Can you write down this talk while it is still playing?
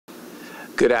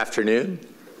Good afternoon.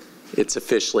 It's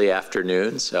officially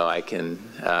afternoon, so I can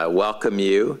welcome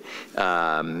you.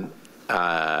 Dr.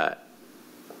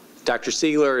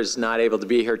 Siegler is not able to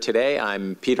be here today.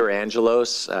 I'm Peter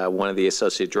Angelos, one of the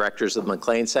Associate Directors of the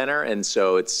MacLean Center, and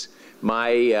so it's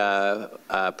my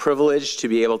privilege to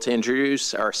be able to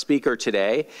introduce our speaker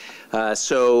today.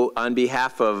 So on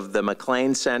behalf of the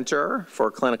MacLean Center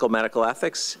for Clinical Medical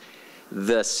Ethics,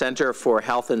 the Center for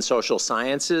Health and Social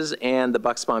Sciences, and the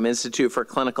Bucksbaum Institute for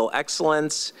Clinical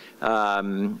Excellence,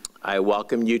 I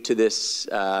welcome you to this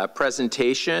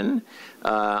presentation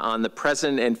on the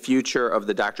present and future of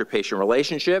the doctor-patient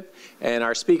relationship. And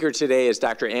our speaker today is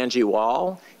Dr. Anji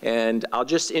Wall. And I'll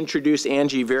just introduce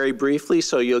Anji very briefly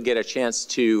so you'll get a chance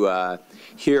to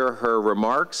hear her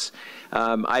remarks.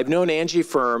 I've known Anji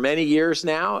for many years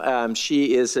now.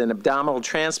 She is an abdominal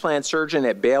transplant surgeon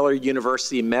at Baylor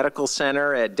University Medical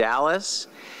Center at Dallas.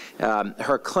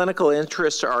 Her clinical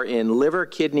interests are in liver,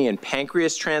 kidney, and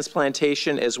pancreas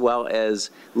transplantation, as well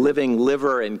as living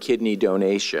liver and kidney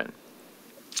donation.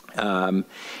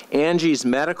 Anji's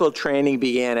medical training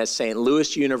began at St.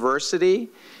 Louis University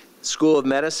School of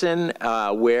Medicine,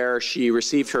 where she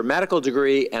received her medical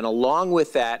degree, and along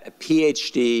with that, a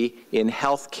PhD in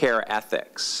healthcare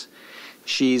ethics.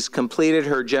 She's completed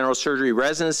her general surgery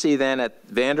residency then at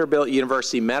Vanderbilt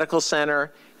University Medical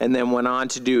Center, and then went on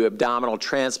to do abdominal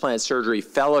transplant surgery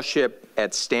fellowship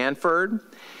at Stanford,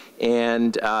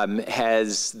 and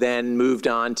has then moved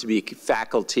on to be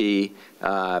faculty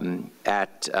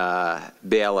at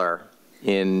Baylor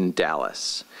in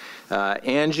Dallas.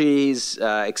 Anji's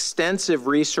extensive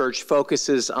research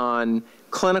focuses on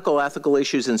clinical ethical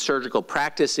issues in surgical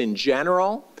practice in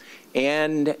general,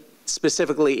 and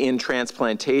specifically in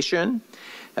transplantation.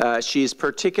 She's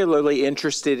particularly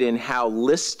interested in how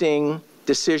listing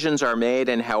decisions are made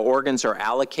and how organs are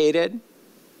allocated.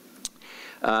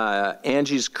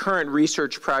 Anji's current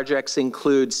research projects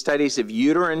include studies of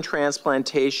uterine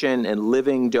transplantation and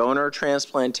living donor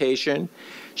transplantation.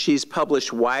 She's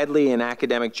published widely in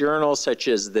academic journals such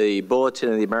as the Bulletin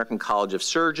of the American College of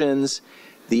Surgeons,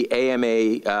 the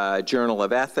AMA Journal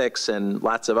of Ethics, and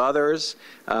lots of others.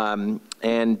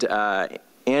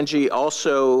 Anji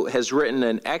also has written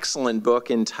an excellent book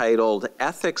entitled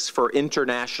Ethics for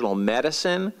International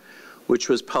Medicine, which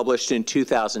was published in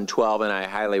 2012, and I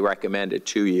highly recommend it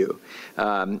to you.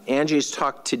 Anji's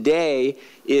talk today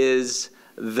is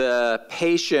the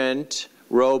patient,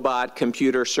 robot,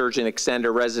 computer, surgeon,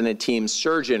 extender, resident team,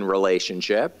 surgeon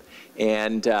relationship.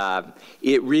 And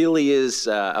it really is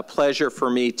a pleasure for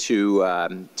me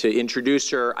to introduce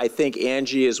her. I think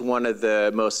Anji is one of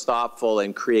the most thoughtful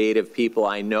and creative people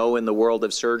I know in the world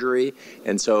of surgery.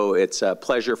 And so it's a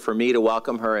pleasure for me to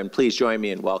welcome her. And please join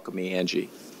me in welcoming Anji.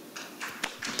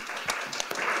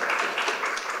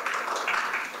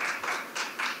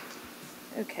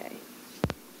 Okay.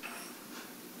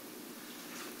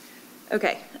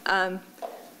 Okay.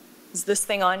 Is this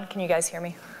thing on? Can you guys hear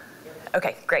me?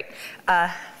 Okay, great.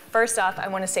 First off, I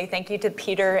want to say thank you to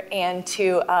Peter and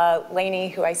to Lainey,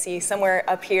 who I see somewhere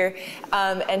up here,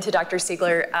 and to Dr.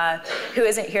 Siegler, who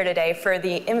isn't here today, for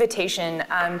the invitation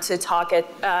to talk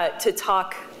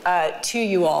to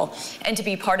you all and to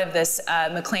be part of this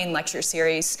MacLean lecture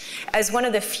series. As one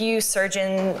of the few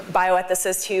surgeon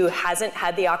bioethicists who hasn't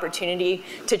had the opportunity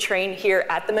to train here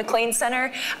at the MacLean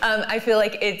Center, I feel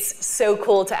like it's so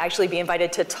cool to actually be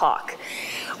invited to talk.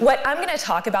 What I'm going to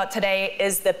talk about today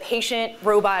is the patient,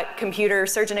 robot, computer,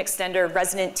 surgeon extender,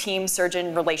 resident team,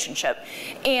 surgeon relationship.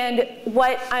 And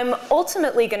what I'm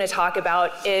ultimately going to talk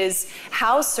about is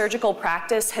how surgical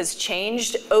practice has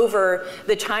changed over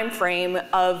the time frame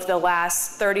of the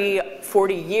last 30,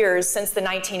 40 years since the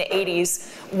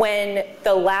 1980s, when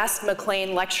the last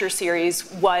MacLean lecture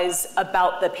series was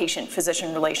about the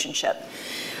patient-physician relationship.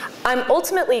 I'm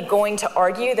ultimately going to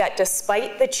argue that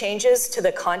despite the changes to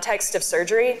the context of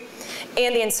surgery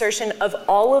and the insertion of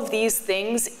all of these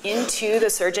things into the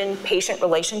surgeon-patient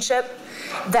relationship,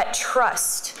 that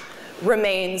trust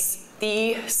remains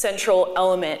the central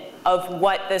element of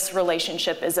what this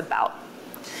relationship is about.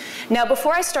 Now,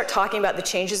 before I start talking about the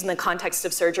changes in the context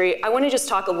of surgery, I want to just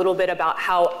talk a little bit about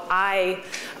how I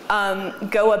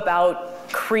go about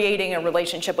creating a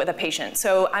relationship with a patient.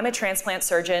 So I'm a transplant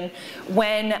surgeon.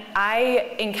 When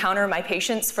I encounter my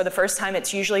patients for the first time,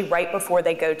 it's usually right before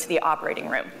they go to the operating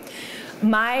room.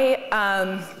 My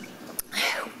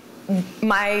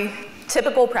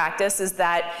Typical practice is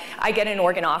that I get an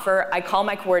organ offer, I call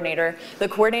my coordinator, the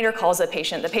coordinator calls the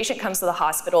patient comes to the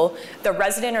hospital, the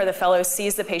resident or the fellow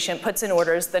sees the patient, puts in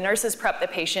orders, the nurses prep the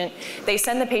patient, they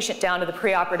send the patient down to the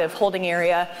preoperative holding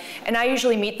area, and I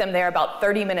usually meet them there about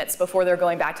 30 minutes before they're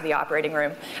going back to the operating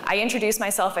room. I introduce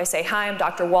myself, I say, hi, I'm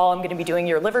Dr. Wall, I'm going to be doing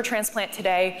your liver transplant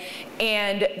today,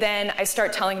 and then I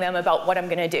start telling them about what I'm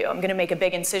going to do. I'm going to make a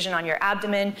big incision on your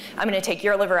abdomen, I'm going to take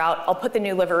your liver out, I'll put the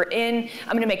new liver in,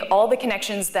 I'm going to make all the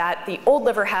connections that the old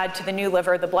liver had to the new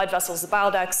liver, the blood vessels, the bile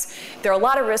ducts. There are a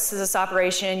lot of risks to this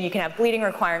operation. You can have bleeding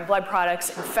requiring blood products,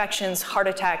 infections, heart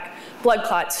attack, blood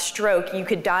clots, stroke. You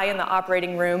could die in the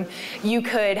operating room. You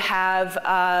could have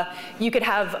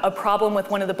a problem with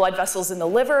one of the blood vessels in the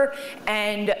liver,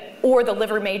 or the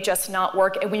liver may just not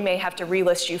work, and we may have to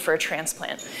relist you for a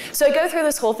transplant. So I go through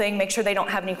this whole thing, make sure they don't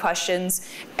have any questions,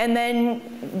 and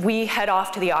then we head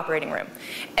off to the operating room.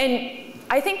 And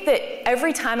I think that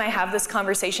every time I have this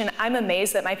conversation, I'm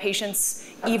amazed that my patients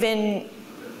even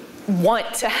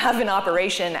want to have an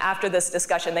operation after this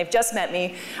discussion. They've just met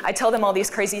me. I tell them all these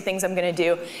crazy things I'm going to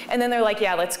do, and then they're like,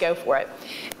 yeah, let's go for it.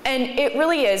 And it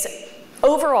really is,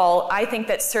 overall, I think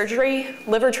that surgery,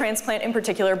 liver transplant in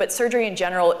particular, but surgery in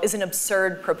general, is an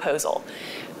absurd proposal.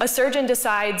 A surgeon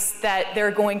decides that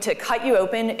they're going to cut you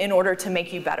open in order to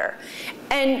make you better.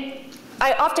 And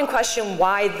I often question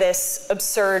why this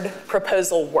absurd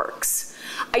proposal works.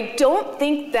 I don't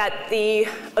think that the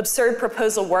absurd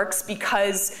proposal works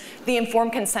because the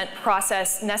informed consent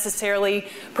process necessarily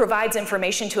provides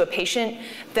information to a patient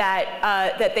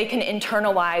that they can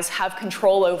internalize, have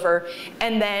control over,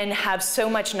 and then have so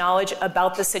much knowledge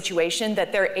about the situation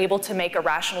that they're able to make a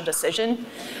rational decision.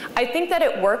 I think that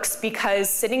it works because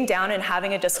sitting down and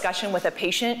having a discussion with a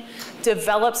patient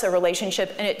develops a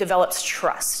relationship and it develops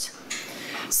trust.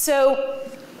 So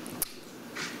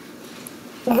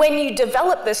when you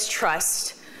develop this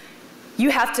trust, you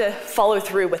have to follow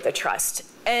through with the trust.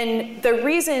 And the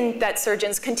reason that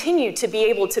surgeons continue to be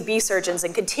able to be surgeons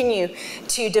and continue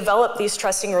to develop these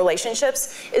trusting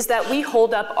relationships is that we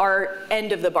hold up our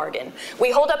end of the bargain.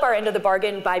 We hold up our end of the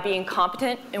bargain by being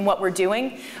competent in what we're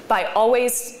doing, by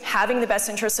always having the best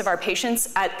interests of our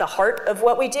patients at the heart of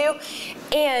what we do,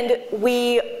 and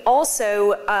we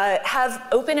also have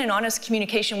open and honest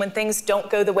communication when things don't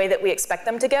go the way that we expect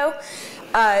them to go,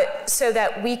 so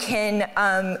that we can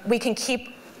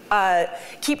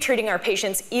keep treating our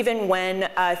patients even when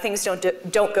things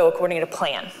don't go according to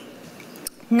plan.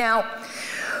 Now,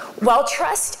 while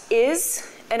trust is,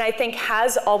 and I think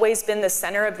has always been the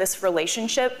center of this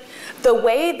relationship, the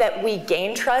way that we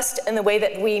gain trust and the way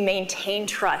that we maintain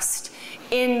trust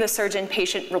in the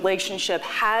surgeon-patient relationship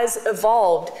has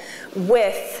evolved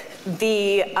with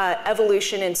the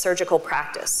evolution in surgical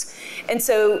practice. And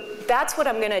so that's what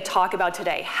I'm going to talk about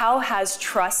today. How has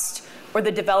trust, or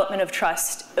the development of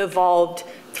trust, evolved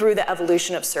through the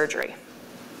evolution of surgery?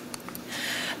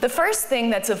 The first thing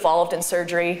that's evolved in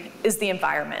surgery is the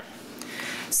environment.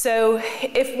 So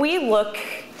if we look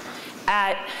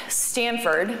at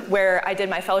Stanford, where I did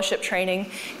my fellowship training,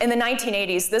 in the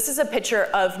 1980s, this is a picture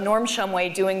of Norm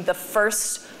Shumway doing the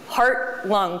first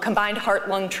combined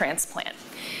heart-lung transplant.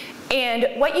 And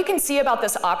what you can see about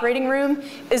this operating room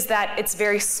is that it's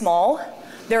very small.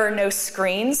 There are no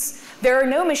screens. There are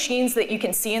no machines that you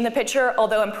can see in the picture,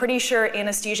 although I'm pretty sure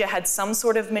anesthesia had some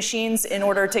sort of machines in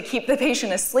order to keep the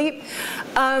patient asleep.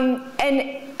 And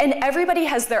everybody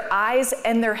has their eyes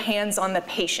and their hands on the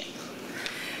patient.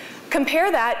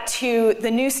 Compare that to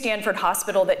the new Stanford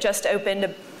Hospital that just opened a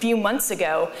few months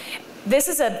ago. This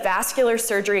is a vascular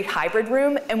surgery hybrid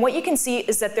room, and what you can see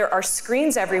is that there are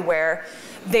screens everywhere.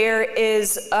 There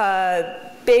is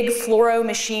a big fluoro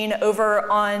machine over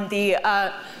on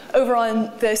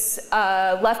this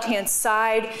left-hand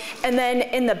side, and then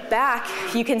in the back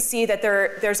you can see that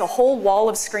there's a whole wall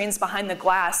of screens behind the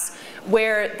glass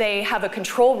where they have a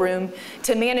control room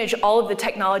to manage all of the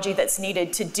technology that's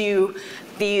needed to do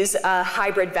these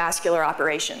hybrid vascular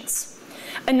operations.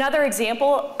 Another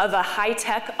example of a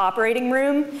high-tech operating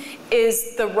room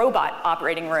is the robot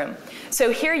operating room.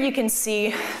 So here you can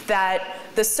see that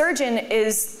the surgeon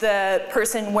is the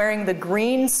person wearing the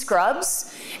green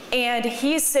scrubs, and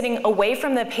he's sitting away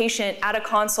from the patient at a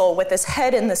console with his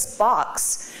head in this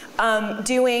box,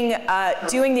 doing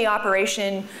the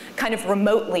operation kind of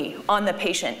remotely on the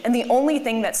patient. And the only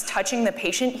thing that's touching the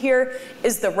patient here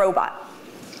is the robot.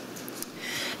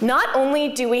 Not only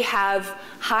do we have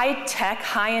high-tech,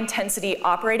 high-intensity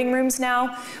operating rooms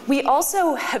now, we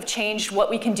also have changed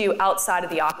what we can do outside of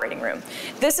the operating room.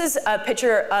 This is a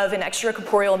picture of an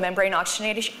extracorporeal membrane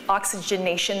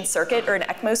oxygenation circuit, or an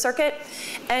ECMO circuit.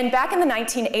 And back in the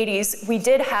 1980s, we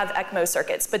did have ECMO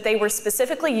circuits, but they were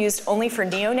specifically used only for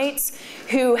neonates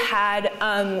who had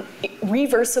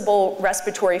reversible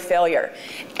respiratory failure.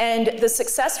 And the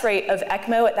success rate of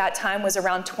ECMO at that time was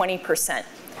around 20%.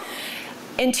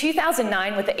 In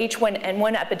 2009, with the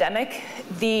H1N1 epidemic,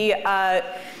 the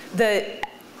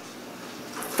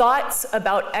thoughts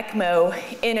about ECMO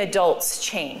in adults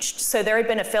changed. So there had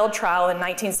been a failed trial in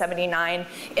 1979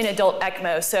 in adult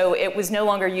ECMO, so it was no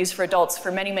longer used for adults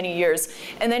for many, many years.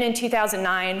 And then in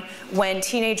 2009, when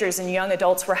teenagers and young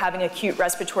adults were having acute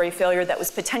respiratory failure that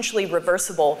was potentially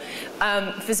reversible,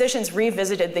 physicians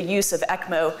revisited the use of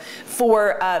ECMO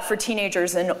for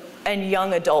teenagers and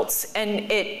young adults.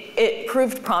 And it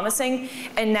proved promising.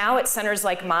 And now at centers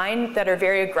like mine that are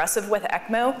very aggressive with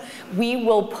ECMO, we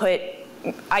will put,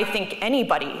 I think,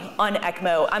 anybody on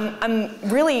ECMO. I'm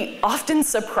really often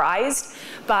surprised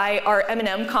by our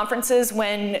M&M conferences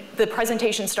when the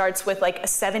presentation starts with like a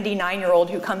 79-year-old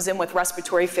who comes in with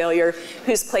respiratory failure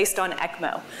who's placed on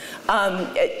ECMO.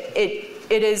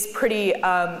 It is pretty,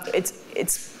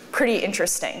 it's pretty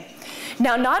interesting.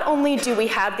 Now, not only do we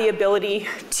have the ability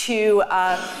to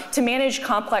manage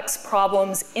complex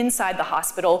problems inside the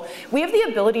hospital, we have the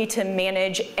ability to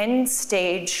manage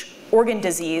end-stage organ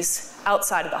disease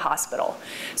outside of the hospital.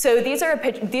 So these are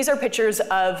pictures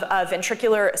of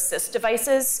ventricular assist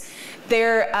devices.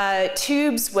 They're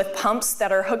tubes with pumps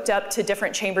that are hooked up to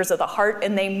different chambers of the heart,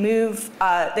 and they move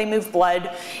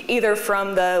blood either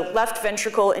from the left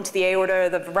ventricle into the aorta or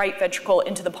the right ventricle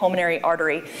into the pulmonary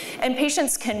artery. And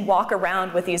patients can walk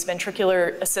around with these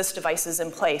ventricular assist devices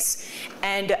in place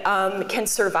and can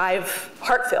survive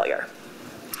heart failure.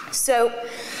 So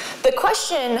the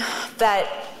question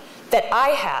that I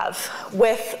have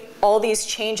with all these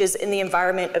changes in the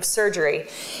environment of surgery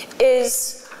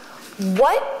is,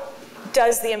 what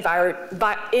does the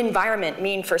environment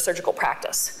mean for surgical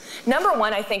practice? Number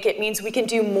one, I think it means we can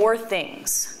do more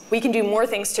things. We can do more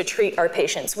things to treat our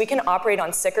patients. We can operate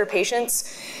on sicker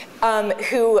patients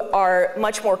who are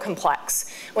much more complex.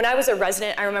 When I was a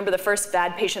resident, I remember the first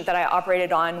VAD patient that I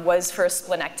operated on was for a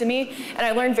splenectomy, and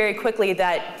I learned very quickly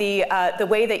that the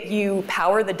way that you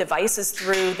power the device is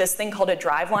through this thing called a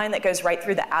drive line that goes right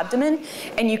through the abdomen,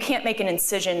 and you can't make an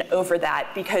incision over that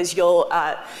because you'll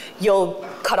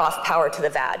cut off power to the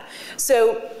VAD.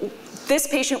 So this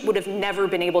patient would have never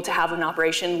been able to have an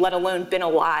operation, let alone been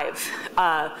alive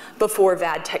before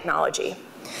VAD technology.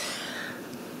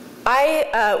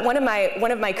 One of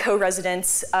my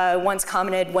co-residents once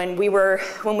commented when we were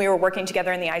working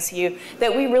together in the ICU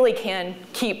that we really can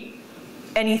keep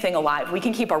anything alive. We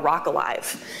can keep a rock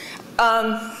alive.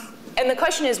 And the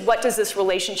question is, what does this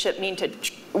relationship mean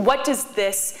what does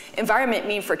this environment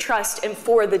mean for trust and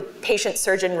for the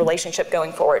patient-surgeon relationship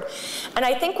going forward? And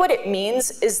I think what it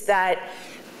means is that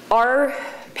our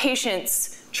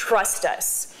patients trust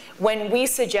us when we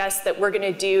suggest that we're going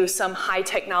to do some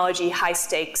high-technology,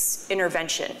 high-stakes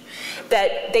intervention.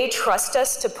 That they trust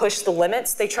us to push the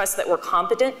limits, they trust that we're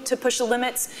competent to push the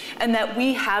limits, and that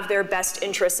we have their best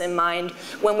interests in mind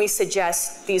when we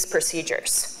suggest these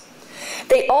procedures.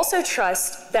 They also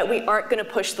trust that we aren't going to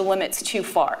push the limits too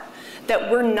far,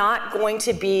 that we're not going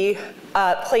to be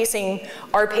placing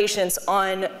our patients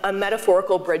on a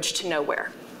metaphorical bridge to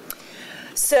nowhere.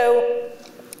 So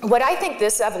what I think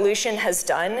this evolution has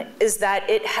done is that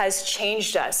it has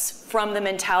changed us from the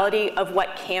mentality of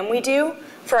what can we do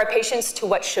for our patients to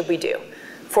what should we do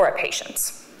for our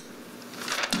patients.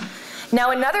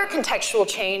 Now, another contextual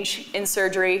change in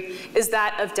surgery is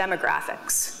that of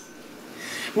demographics.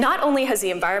 Not only has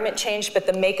the environment changed, but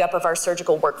the makeup of our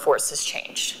surgical workforce has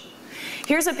changed.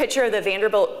 Here's a picture of the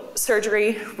Vanderbilt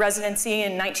surgery residency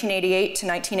in 1988 to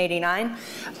 1989.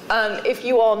 If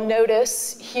you all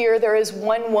notice here, there is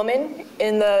one woman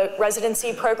in the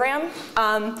residency program,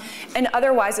 and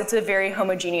otherwise it's a very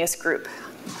homogeneous group.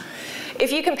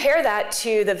 If you compare that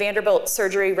to the Vanderbilt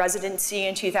surgery residency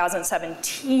in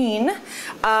 2017,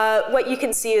 what you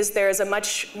can see is there is a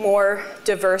much more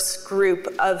diverse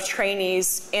group of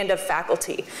trainees and of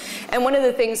faculty. And one of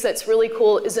the things that's really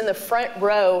cool is in the front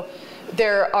row,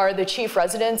 there are the chief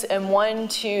residents, and 1,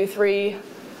 2, 3,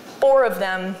 4 of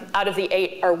them out of the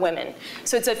 8 are women.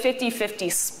 So it's a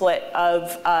 50-50 split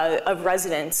of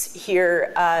residents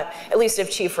here, at least of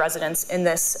chief residents in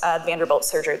this Vanderbilt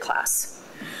surgery class.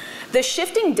 The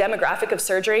shifting demographic of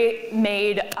surgery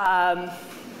made a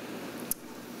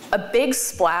big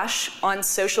splash on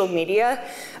social media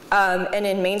and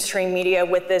in mainstream media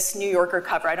with this New Yorker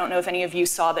cover. I don't know if any of you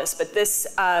saw this, but this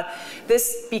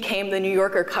became the New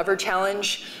Yorker cover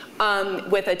challenge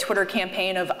with a Twitter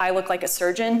campaign of "I look like a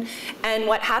surgeon." And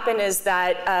what happened is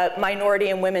that minority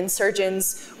and women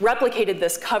surgeons replicated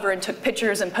this cover and took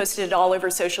pictures and posted it all over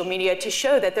social media to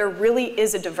show that there really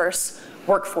is a diverse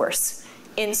workforce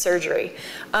in surgery.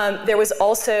 There was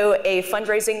also a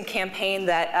fundraising campaign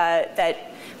that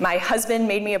my husband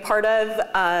made me a part of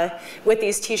with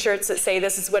these t-shirts that say,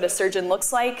 "This is what a surgeon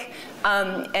looks like."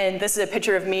 And this is a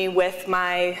picture of me with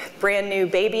my brand new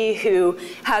baby who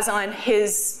has on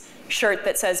his shirt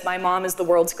that says, "My mom is the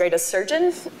world's greatest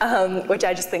surgeon," which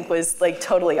I just think was like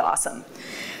totally awesome.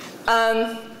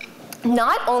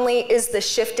 Not only is the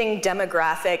shifting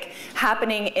demographic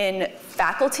happening in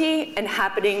faculty and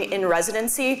happening in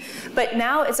residency, but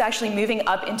now it's actually moving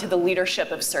up into the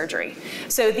leadership of surgery.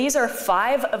 So these are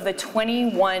 5 of the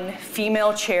 21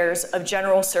 female chairs of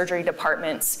general surgery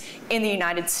departments in the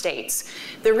United States.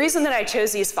 The reason that I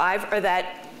chose these 5 are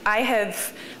that I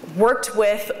have worked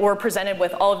with or presented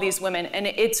with all of these women, and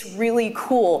it's really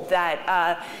cool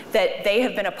that they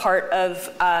have been a part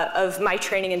of my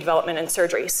training and development in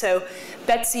surgery. So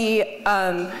Betsy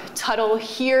Tuttle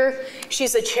here,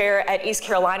 she's a chair at East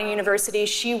Carolina University.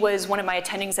 She was one of my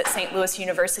attendings at St. Louis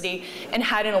University and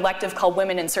had an elective called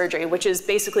Women in Surgery, which is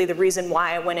basically the reason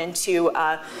why I went into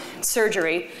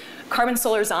surgery. Carmen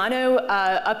Solorzano,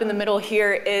 up in the middle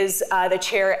here, is the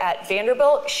chair at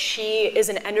Vanderbilt. She is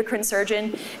an endocrine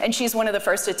surgeon, and she's one of the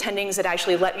first attendings that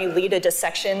actually let me lead a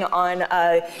dissection on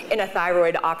in a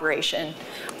thyroid operation.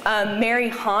 Mary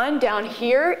Hahn down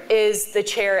here is the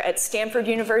chair at Stanford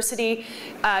University.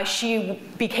 She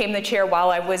became the chair while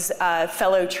I was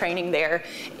fellow training there,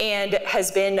 and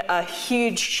has been a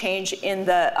huge change in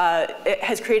the, it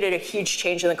has created a huge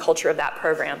change in the culture of that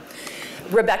program.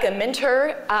 Rebecca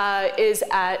Minter is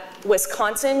at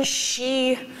Wisconsin.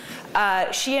 She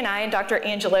and I and Dr.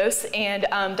 Angelos and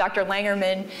Dr.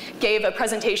 Langerman gave a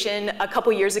presentation a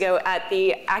couple years ago at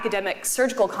the Academic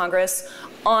Surgical Congress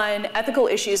on ethical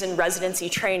issues in residency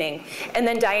training. And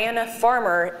then Diana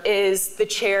Farmer is the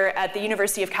chair at the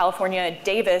University of California,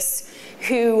 Davis,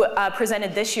 who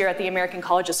presented this year at the American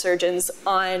College of Surgeons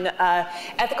on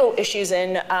ethical issues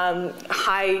in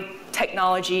high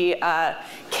technology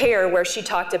care, where she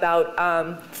talked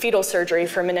about fetal surgery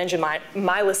for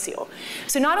meningomyelocele.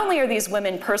 So not only are these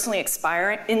women personally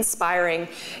inspiring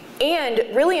and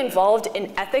really involved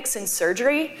in ethics in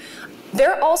surgery,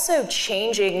 they're also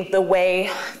changing the way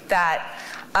that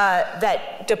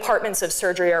that departments of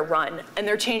surgery are run, and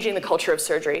they're changing the culture of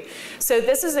surgery. So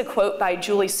this is a quote by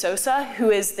Julie Sosa, who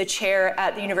is the chair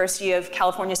at the University of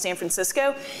California, San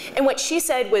Francisco. And what she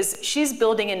said was she's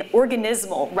building an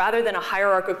organismal rather than a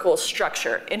hierarchical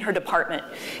structure in her department.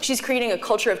 She's creating a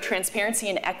culture of transparency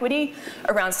and equity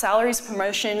around salaries,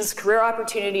 promotions, career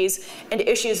opportunities, and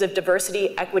issues of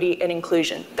diversity, equity, and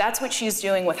inclusion. That's what she's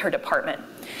doing with her department.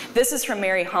 This is from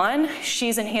Mary Hahn.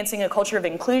 She's enhancing a culture of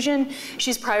inclusion.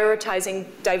 She's prioritizing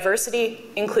diversity,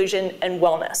 inclusion, and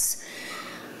wellness.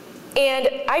 And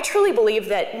I truly believe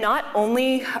that not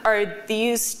only are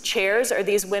these chairs, or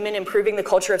these women, improving the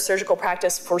culture of surgical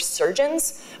practice for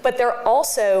surgeons, but they're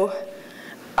also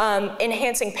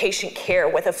enhancing patient care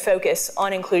with a focus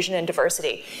on inclusion and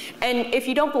diversity. And if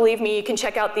you don't believe me, you can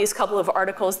check out these couple of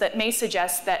articles that may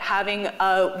suggest that having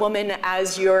a woman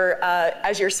as your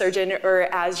surgeon or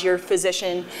as your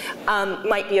physician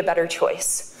might be a better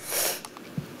choice.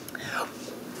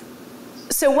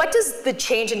 So what does the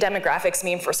change in demographics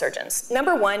mean for surgeons?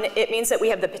 Number one, it means that we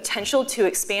have the potential to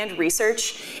expand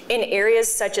research in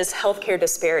areas such as healthcare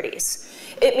disparities.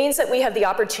 It means that we have the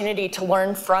opportunity to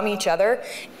learn from each other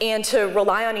and to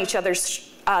rely on each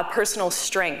other's personal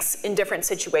strengths in different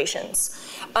situations.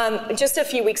 Just a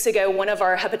few weeks ago, one of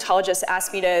our hepatologists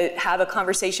asked me to have a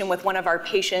conversation with one of our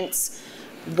patients'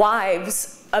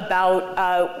 wives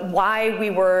about why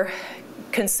we were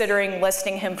considering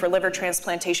listing him for liver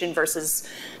transplantation versus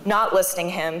not listing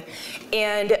him.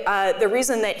 And the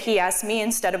reason that he asked me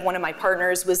instead of one of my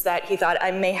partners was that he thought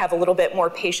I may have a little bit more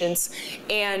patience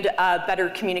and better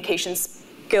communication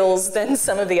skills than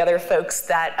some of the other folks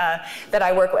that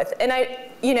I work with. And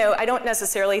I don't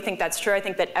necessarily think that's true. I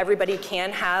think that everybody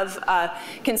can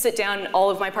sit down, all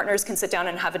of my partners can sit down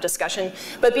and have a discussion.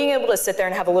 But being able to sit there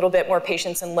and have a little bit more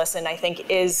patience and listen, I think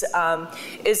is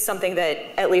something that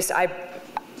at least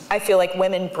I feel like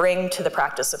women bring to the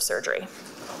practice of surgery.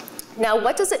 Now,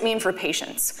 what does it mean for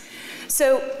patients?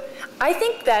 So I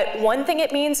think that one thing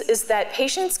it means is that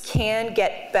patients can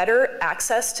get better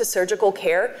access to surgical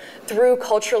care through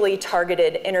culturally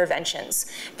targeted interventions.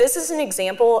 This is an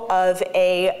example of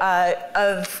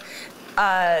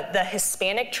the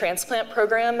Hispanic transplant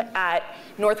program at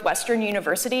Northwestern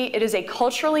University. It is a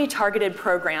culturally targeted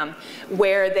program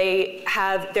where they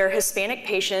have their Hispanic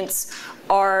patients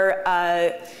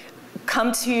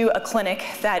come to a clinic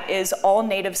that is all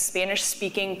native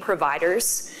Spanish-speaking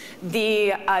providers.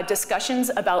 The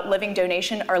discussions about living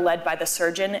donation are led by the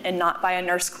surgeon and not by a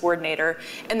nurse coordinator.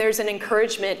 And there's an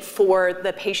encouragement for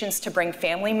the patients to bring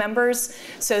family members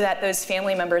so that those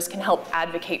family members can help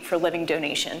advocate for living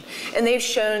donation. And they've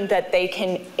shown that they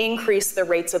can increase the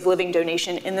rates of living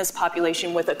donation in this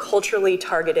population with a culturally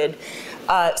targeted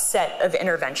set of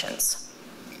interventions.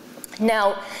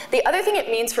 Now, the other thing it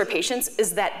means for patients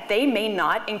is that they may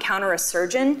not encounter a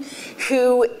surgeon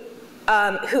who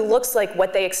looks like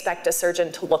what they expect a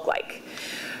surgeon to look like.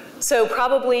 So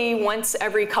probably once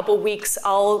every couple weeks,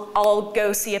 I'll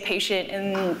go see a patient,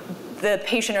 and the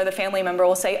patient or the family member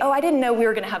will say, oh, I didn't know we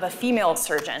were going to have a female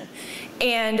surgeon.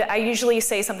 And I usually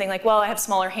say something like, well, I have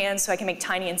smaller hands so I can make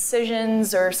tiny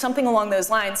incisions or something along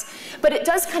those lines. But it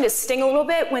does kind of sting a little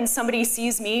bit when somebody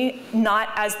sees me not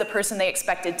as the person they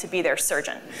expected to be their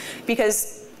surgeon,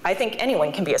 because I think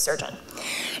anyone can be a surgeon.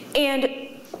 And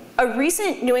a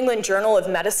recent New England Journal of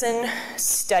Medicine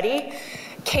study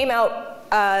came out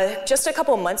just a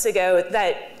couple months ago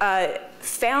that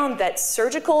found that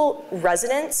surgical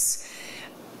residents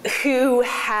who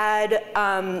had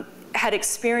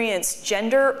experienced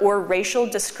gender or racial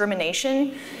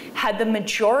discrimination had the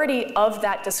majority of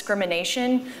that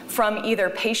discrimination from either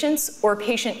patients or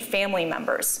patient family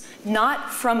members,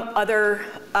 not from other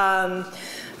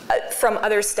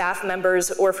staff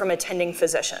members or from attending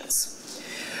physicians.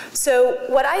 So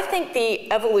what I think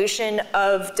the evolution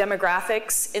of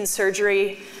demographics in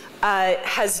surgery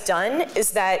has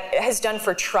done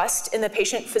for trust in the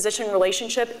patient-physician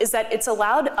relationship is that it's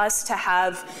allowed us to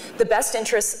have the best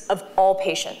interests of all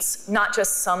patients, not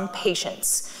just some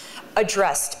patients,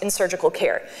 addressed in surgical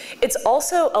care. It's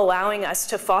also allowing us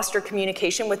to foster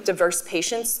communication with diverse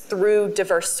patients through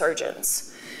diverse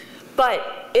surgeons.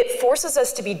 But it forces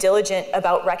us to be diligent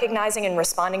about recognizing and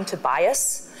responding to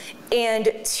bias and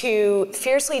to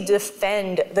fiercely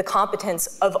defend the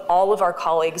competence of all of our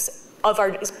colleagues,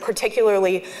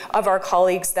 particularly of our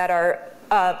colleagues that are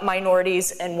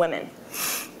minorities and women.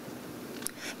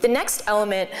 The next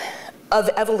element of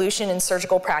evolution in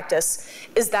surgical practice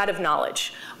is that of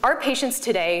knowledge. Our patients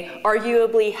today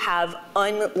arguably have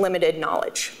unlimited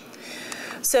knowledge.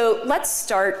 So let's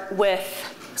start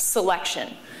with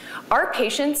selection. Our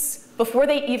patients, before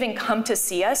they even come to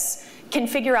see us, can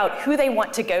figure out who they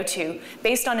want to go to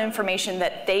based on information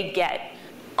that they get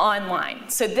online.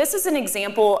 So this is an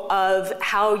example of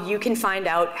how you can find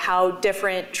out how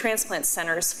different transplant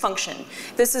centers function.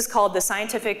 This is called the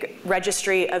Scientific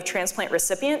Registry of Transplant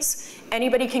Recipients.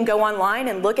 Anybody can go online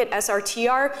and look at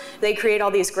SRTR. They create all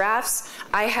these graphs.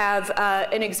 I have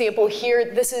an example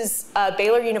here. This is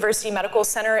Baylor University Medical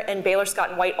Center and Baylor Scott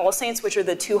and White All Saints, which are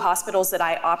the two hospitals that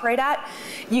I operate at.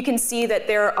 You can see that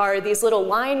there are these little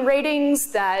line ratings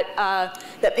that,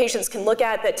 that patients can look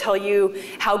at that tell you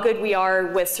how good we are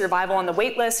with survival on the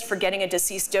wait list, for getting a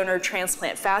deceased donor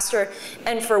transplant faster,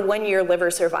 and for 1-year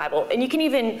liver survival. And you can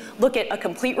even look at a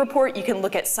complete report. You can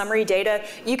look at summary data.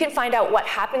 You can find out what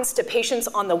happens to patients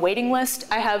on the waiting list.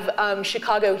 I have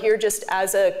Chicago here just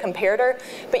as a comparator,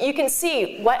 but you can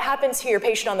see what happens to your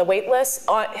patient on the wait list,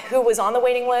 who was on the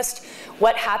waiting list,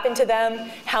 what happened to them,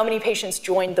 how many patients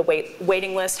joined the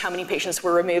waiting list, how many patients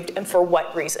were removed, and for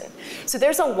what reason. So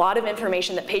there's a lot of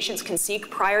information that patients can seek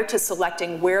prior to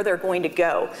selecting where they're going to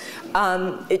go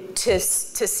to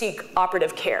seek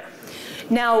operative care.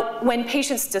 Now, when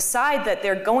patients decide that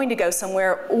they're going to go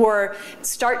somewhere or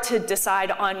start to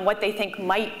decide on what they think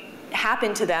might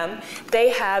happen to them,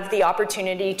 they have the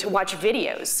opportunity to watch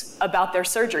videos about their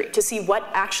surgery to see what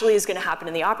actually is going to happen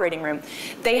in the operating room.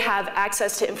 They have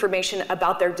access to information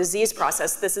about their disease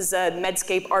process. This is a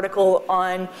Medscape article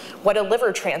on what a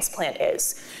liver transplant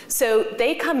is. So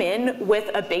they come in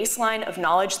with a baseline of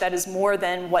knowledge that is more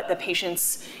than what the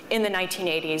patients in the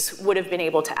 1980s would have been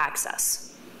able to access.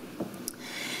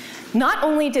 Not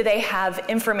only do they have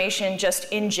information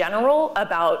just in general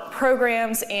about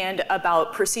programs and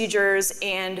about procedures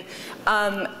and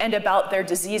about their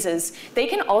diseases, they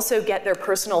can also get their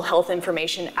personal health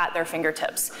information at their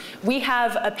fingertips. We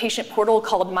have a patient portal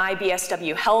called My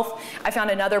BSW Health. I found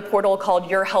another portal called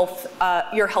Your Health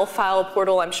File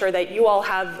portal. I'm sure that you all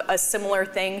have a similar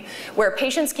thing where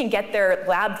patients can get their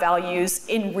lab values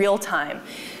in real time.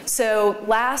 So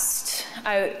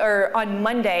on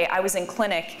Monday, I was in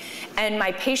clinic, and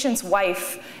my patient's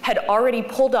wife had already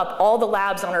pulled up all the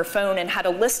labs on her phone and had a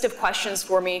list of questions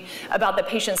for me about the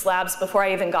patient's labs before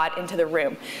I even got into the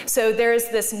room. So there's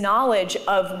this knowledge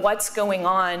of what's going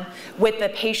on with the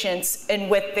patients and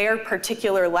with their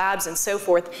particular labs and so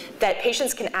forth that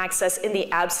patients can access in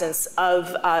the absence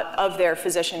of their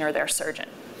physician or their surgeon.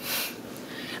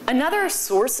 Another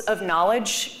source of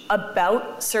knowledge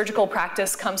about surgical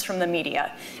practice comes from the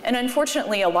media. And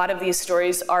unfortunately, a lot of these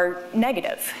stories are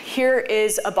negative. Here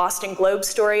is a Boston Globe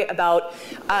story about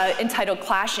entitled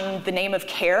Clash in the Name of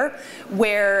Care,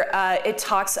 where it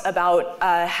talks about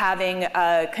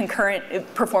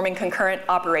performing concurrent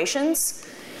operations.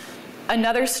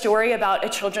 Another story about a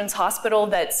children's hospital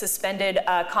that suspended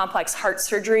complex heart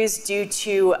surgeries due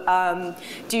to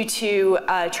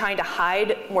trying to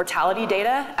hide mortality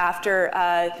data after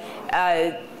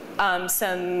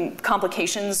some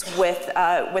complications with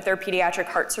their pediatric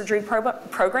heart surgery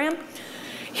program.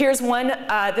 Here's one.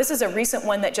 This is a recent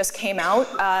one that just came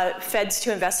out. Feds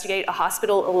to investigate a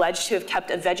hospital alleged to have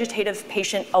kept a vegetative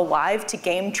patient alive to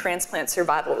game transplant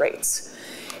survival rates.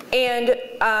 And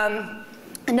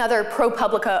another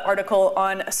ProPublica article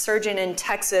on a surgeon in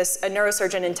Texas, a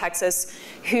neurosurgeon in Texas,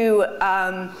 who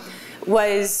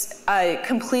was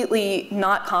completely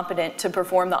not competent to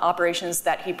perform the operations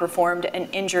that he performed and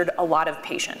injured a lot of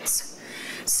patients.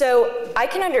 So I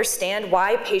can understand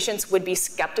why patients would be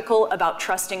skeptical about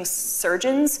trusting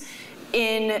surgeons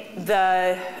in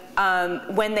the,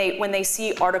 when they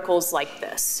see articles like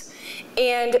this.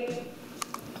 And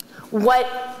what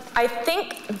I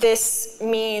think this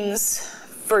means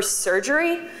for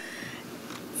surgery,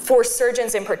 for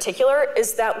surgeons in particular,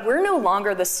 is that we're no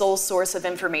longer the sole source of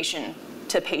information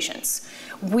to patients.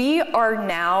 We are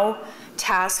now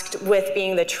tasked with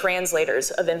being the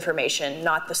translators of information,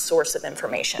 not the source of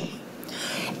information.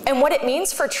 And what it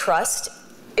means for trust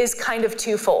is kind of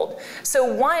twofold. So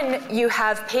one, you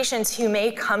have patients who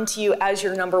may come to you as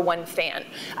your #1 fan.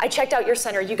 I checked out your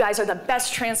center. You guys are the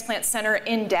best transplant center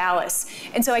in Dallas.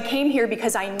 And so I came here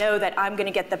because I know that I'm going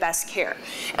to get the best care.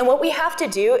 And what we have to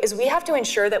do is we have to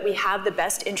ensure that we have the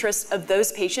best interests of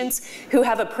those patients who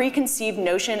have a preconceived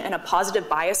notion and a positive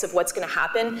bias of what's going to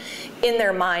happen in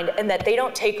their mind, and that they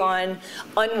don't take on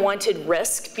unwanted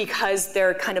risk because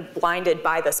they're kind of blinded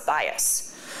by this bias.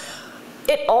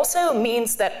 It also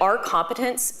means that our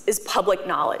competence is public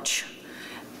knowledge,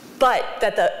 but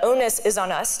that the onus is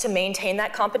on us to maintain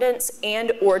that competence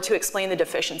and or to explain the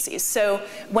deficiencies. So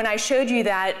when I showed you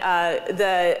that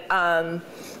the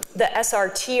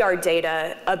SRTR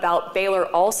data about Baylor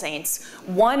All Saints,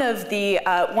 one of the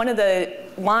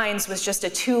lines was just a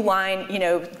 2-line,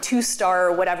 2-star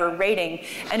or whatever rating,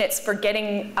 and it's for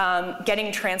getting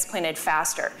transplanted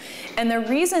faster. And the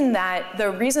reason that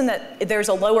there's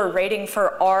a lower rating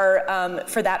for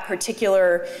for that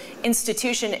particular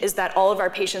institution is that all of our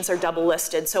patients are double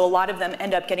listed. So a lot of them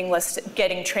end up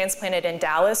getting transplanted in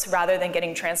Dallas rather than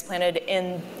getting transplanted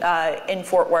in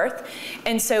Fort Worth,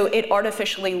 and so it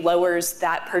artificially lowers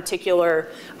that particular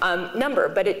number.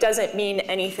 But it doesn't mean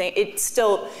anything. It's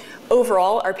still,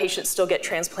 overall, our patients still get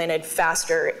transplanted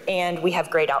faster, and we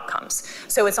have great outcomes.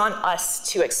 So it's on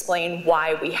us to explain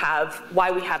why we have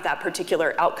that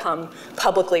particular outcome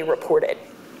publicly reported.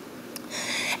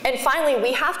 And finally,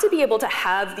 we have to be able to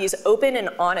have these open and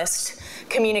honest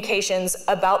communications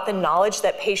about the knowledge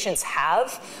that patients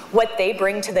have, what they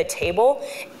bring to the table,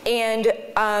 and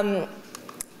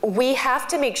we have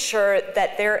to make sure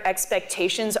that their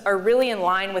expectations are really in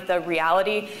line with the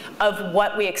reality of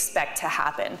what we expect to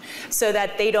happen, so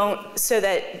that they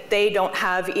don't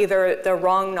have either the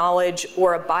wrong knowledge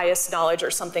or a biased knowledge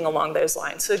or something along those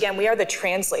lines. So again, we are the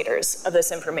translators of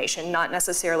this information, not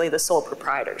necessarily the sole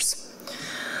proprietors.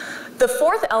 The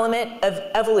fourth element of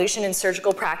evolution in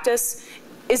surgical practice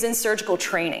is in surgical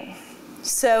training.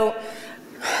 So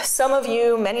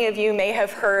many of you may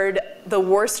have heard the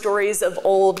war stories of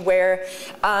old where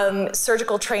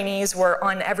surgical trainees were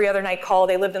on every other night call.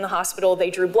 They lived in the hospital, they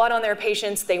drew blood on their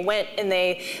patients, they went and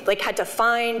they had to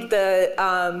find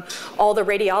all the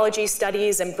radiology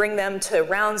studies and bring them to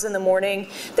rounds in the morning.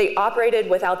 They operated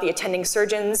without the attending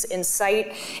surgeons in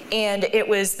sight, and it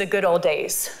was the good old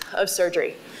days of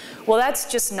surgery. Well,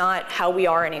 that's just not how we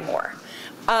are anymore.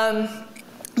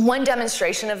 One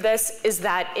demonstration of this is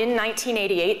that in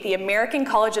 1988, the American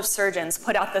College of Surgeons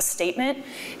put out this statement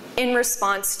in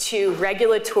response to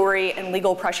regulatory and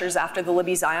legal pressures after the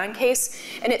Libby Zion case.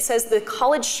 And it says the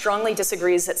college strongly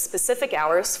disagrees that specific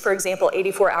hours, for example,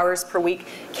 84 hours per week,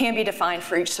 can be defined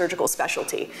for each surgical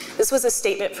specialty. This was a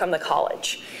statement from the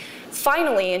college.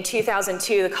 Finally, in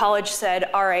 2002, the college said,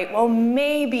 all right, well,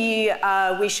 maybe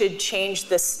we should change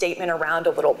this statement around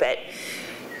a little bit.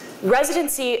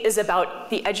 Residency is about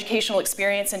the educational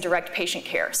experience and direct patient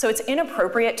care. So it's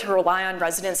inappropriate to rely on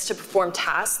residents to perform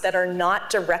tasks that are not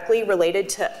directly related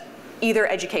to either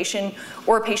education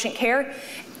or patient care.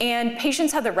 And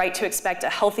patients have the right to expect a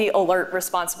healthy, alert,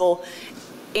 responsible,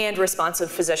 and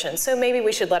responsive physician. So maybe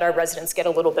we should let our residents get a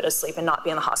little bit of sleep and not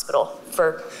be in the hospital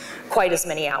for quite as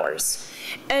many hours.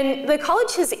 And the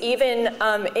college has even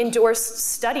endorsed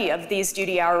study of these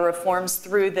duty hour reforms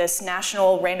through this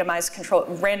national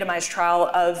randomized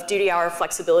trial of duty hour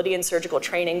flexibility in surgical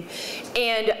training.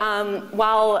 And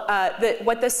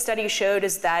what this study showed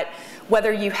is that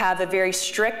whether you have a very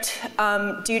strict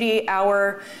duty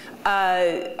hour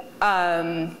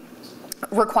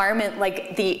requirement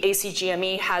like the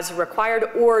ACGME has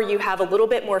required, or you have a little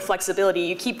bit more flexibility.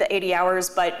 You keep the 80 hours,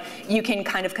 but you can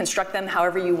kind of construct them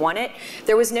however you want it.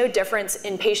 There was no difference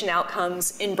in patient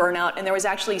outcomes, in burnout, and there was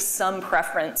actually some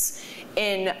preference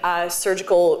in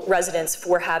surgical residents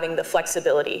for having the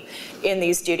flexibility in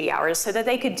these duty hours so that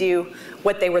they could do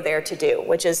what they were there to do,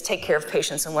 which is take care of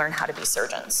patients and learn how to be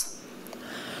surgeons.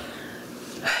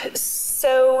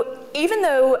 So even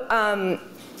though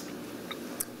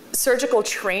surgical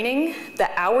training, the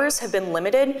hours have been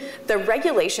limited, the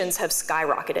regulations have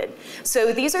skyrocketed.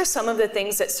 So these are some of the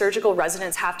things that surgical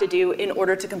residents have to do in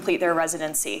order to complete their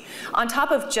residency. On top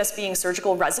of just being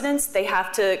surgical residents, they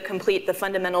have to complete the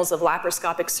fundamentals of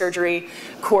laparoscopic surgery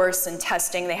course and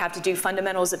testing. They have to do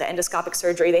fundamentals of endoscopic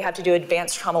surgery. They have to do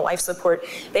advanced trauma life support.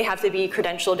 They have to be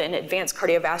credentialed in advanced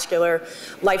cardiovascular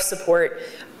life support.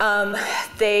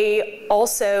 They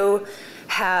also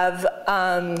have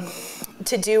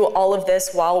to do all of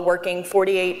this while working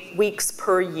 48 weeks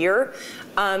per year.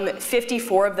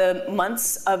 54 of the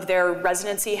months of their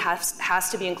residency has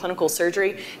to be in clinical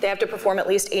surgery. They have to perform at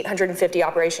least 850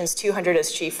 operations, 200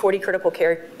 as chief, 40 critical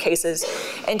care cases,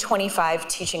 and 25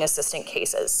 teaching assistant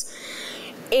cases.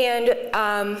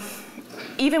 And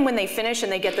even when they finish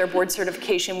and they get their board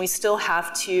certification, we still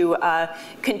have to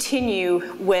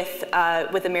continue with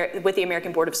the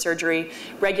American Board of Surgery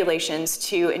regulations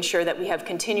to ensure that we have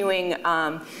continuing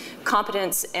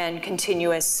competence and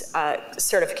continuous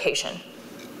certification.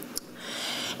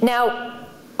 Now,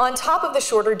 on top of the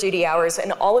shorter duty hours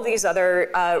and all of these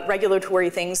other regulatory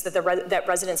things that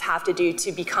residents have to do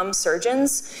to become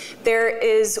surgeons, there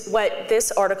is what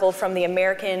this article from the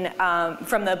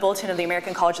Bulletin of the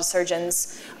American College of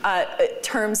Surgeons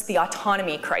terms the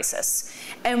autonomy crisis.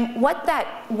 And what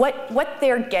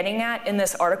they're getting at in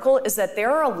this article is that there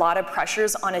are a lot of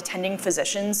pressures on attending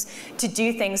physicians to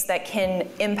do things that can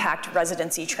impact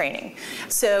residency training.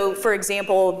 So, for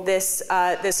example, this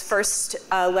first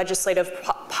legislative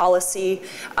policy,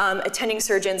 attending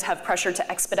surgeons have pressure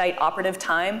to expedite operative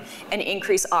time and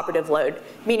increase operative load,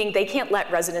 meaning they can't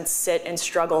let residents sit and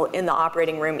struggle in the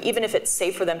operating room, even if it's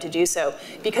safe for them to do so,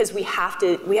 because we have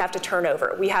to turn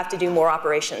over. We have to do more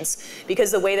operations,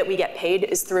 because the way that we get paid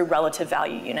is through relative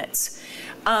value units.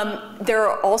 There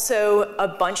are also a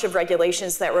bunch of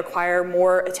regulations that require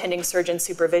more attending surgeon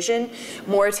supervision,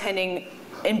 more attending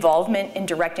involvement in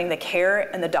directing the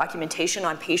care and the documentation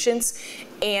on patients,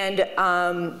 and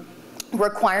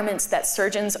requirements that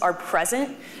surgeons are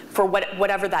present for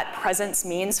whatever that presence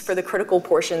means for the critical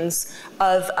portions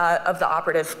of the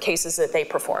operative cases that they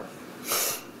perform.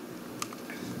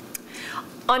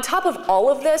 On top of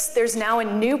all of this, there's now a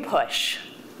new push,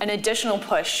 an additional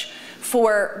push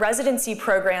for residency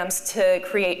programs to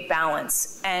create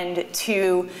balance and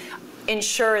to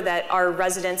ensure that our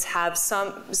residents have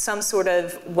some sort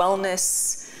of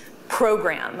wellness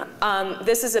program.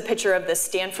 This is a picture of the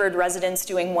Stanford residents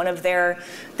doing one of their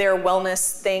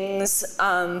wellness things.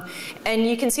 And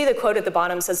you can see the quote at the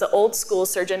bottom says, "The old school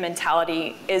surgeon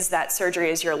mentality is that surgery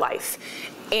is your life."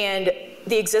 And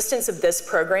the existence of this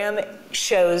program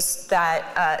shows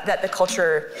that the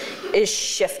culture is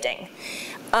shifting.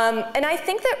 And I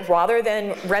think that rather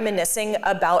than reminiscing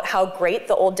about how great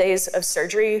the old days of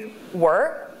surgery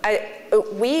were,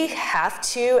 we have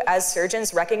to, as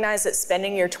surgeons, recognize that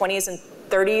spending your 20s and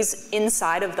 30s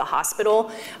inside of the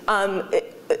hospital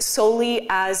solely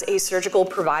as a surgical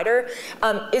provider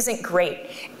isn't great.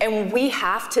 And we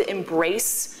have to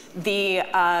embrace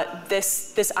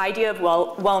this idea of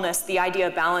wellness, the idea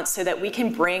of balance, so that we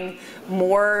can bring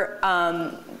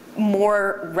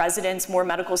more residents, more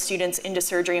medical students into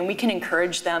surgery, and we can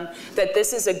encourage them that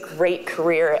this is a great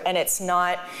career, and it's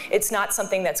not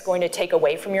something that's going to take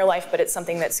away from your life, but it's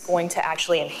something that's going to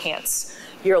actually enhance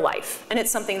your life, and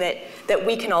it's something that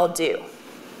we can all do.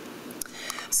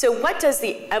 So what does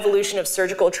the evolution of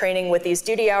surgical training with these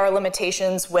duty hour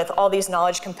limitations, with all these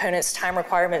knowledge components, time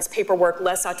requirements, paperwork,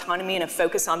 less autonomy, and a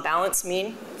focus on balance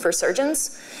mean for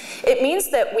surgeons? It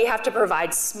means that we have to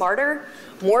provide smarter,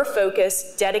 more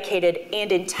focused, dedicated,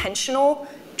 and intentional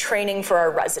training for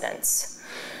our residents.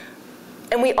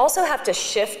 And we also have to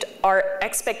shift our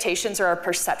expectations or our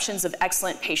perceptions of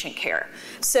excellent patient care.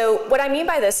 So what I mean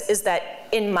by this is that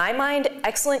in my mind,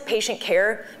 excellent patient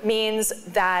care means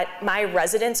that my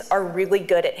residents are really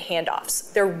good at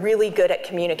handoffs. They're really good at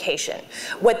communication.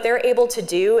 What they're able to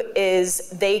do is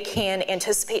they can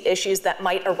anticipate issues that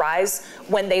might arise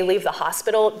when they leave the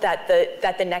hospital that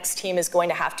the next team is going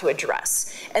to have to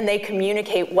address. And they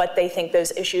communicate what they think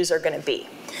those issues are going to be.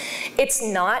 It's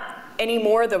not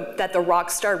anymore that the rock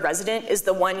star resident is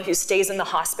the one who stays in the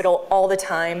hospital all the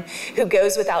time, who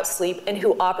goes without sleep, and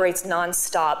who operates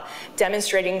nonstop,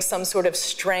 demonstrating some sort of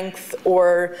strength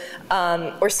or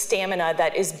stamina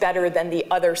that is better than the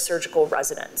other surgical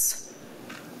residents.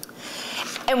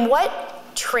 And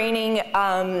what training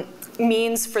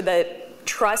means for the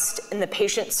trust in the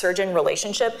patient-surgeon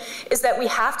relationship is that we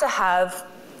have to have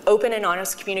open and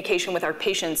honest communication with our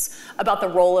patients about the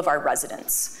role of our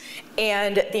residents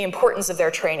and the importance of their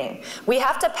training. We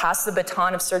have to pass the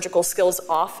baton of surgical skills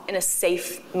off in a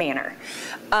safe manner,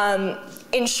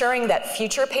 ensuring that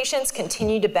future patients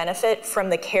continue to benefit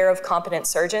from the care of competent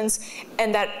surgeons,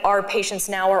 and that our patients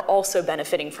now are also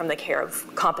benefiting from the care of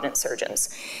competent surgeons.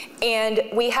 And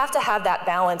we have to have that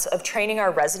balance of training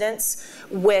our residents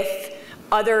with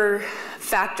other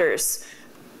factors,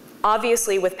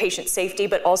 obviously with patient safety,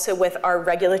 but also with our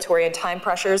regulatory and time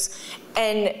pressures.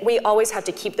 And we always have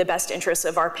to keep the best interests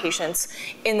of our patients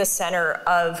in the center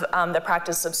of the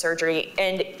practice of surgery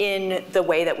and in the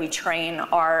way that we train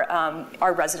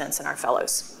our residents and our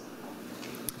fellows.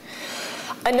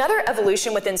 Another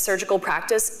evolution within surgical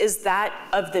practice is that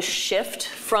of the shift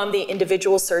from the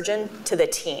individual surgeon to the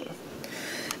team.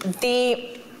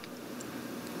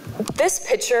 This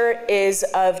picture is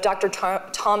of Dr.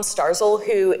 Tom Starzl,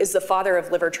 who is the father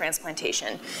of liver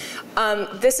transplantation.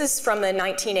 This is from the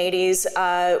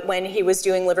 1980s when he was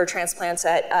doing liver transplants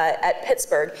at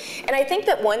Pittsburgh. And I think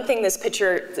that one thing this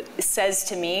picture says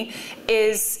to me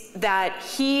is that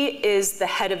he is the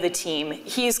head of the team.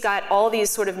 He's got all these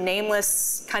sort of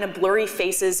nameless, kind of blurry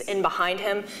faces in behind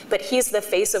him, but he's the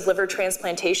face of liver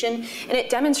transplantation. And it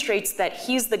demonstrates that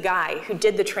he's the guy who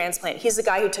did the transplant. He's the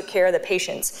guy who took care of the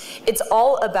patients. It's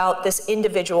all about this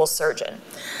individual surgeon.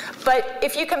 But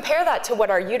if you compare that to what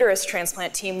our uterus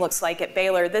transplant team looks like at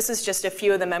Baylor, this is just a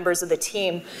few of the members of the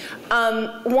team.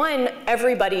 One,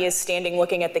 everybody is standing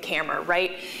looking at the camera,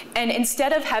 right? And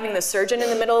instead of having the surgeon in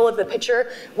the middle of the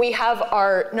picture, we have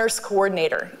our nurse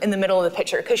coordinator in the middle of the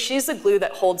picture, because she's the glue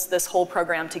that holds this whole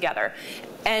program together.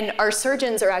 And our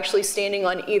surgeons are actually standing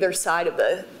on either side of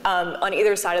the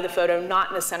photo, not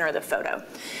in the center of the photo.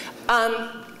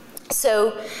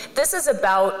 So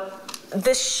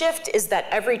this shift is that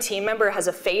every team member has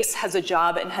a face, has a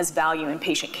job, and has value in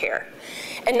patient care.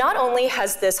 And not only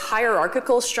has this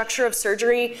hierarchical structure of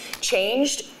surgery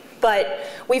changed, but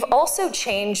we've also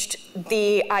changed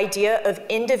the idea of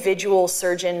individual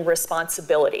surgeon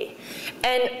responsibility.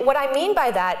 And what I mean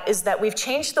by that is that we've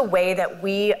changed the way that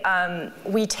we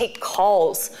take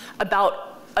calls about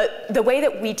the way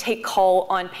that we take call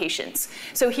on patients.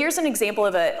 So here's an example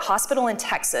of a hospital in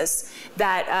Texas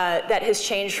that has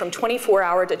changed from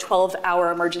 24-hour to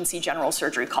 12-hour emergency general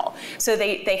surgery call. So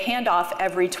they hand off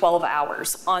every 12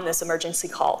 hours on this emergency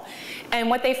call. And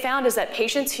what they found is that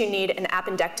patients who need an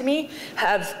appendectomy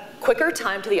have quicker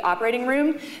time to the operating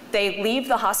room, they leave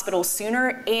the hospital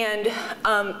sooner, and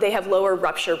they have lower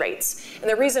rupture rates.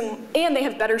 And they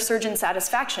have better surgeon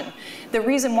satisfaction. The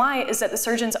reason why is that the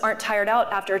surgeons aren't tired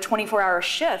out after a 24-hour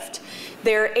shift.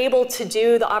 They're able to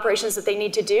do the operations that they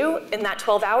need to do in that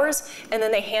 12 hours, and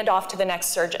then they hand off to the next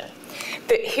surgeon.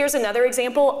 Here's another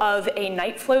example of a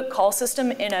night float call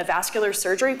system in a vascular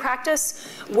surgery practice,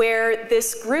 where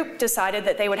this group decided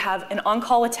that they would have an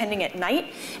on-call attending at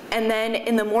night, and then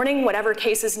in the morning, whatever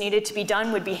cases needed to be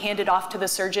done would be handed off to the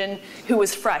surgeon who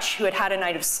was fresh, who had had a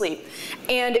night of sleep.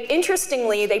 And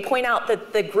interestingly, they point out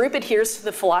that the group adheres to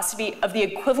the philosophy of the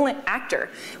equivalent actor,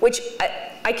 which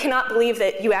I cannot believe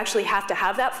that you actually have to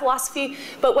have that philosophy,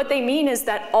 but what they mean is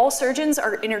that all surgeons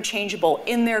are interchangeable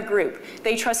in their group.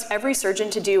 They trust every surgeon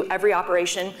to do every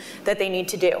operation that they need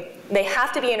to do. They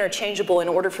have to be interchangeable in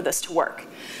order for this to work.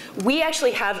 We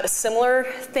actually have a similar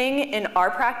thing in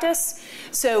our practice.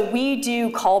 So we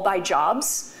do call by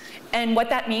jobs. And what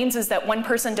that means is that one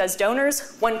person does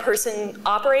donors, one person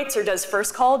operates or does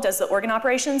first call, does the organ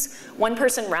operations, one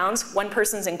person rounds, one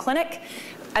person's in clinic.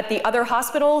 At the other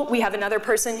hospital, we have another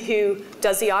person who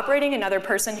does the operating, another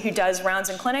person who does rounds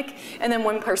in clinic, and then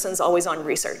one person's always on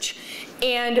research.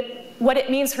 And what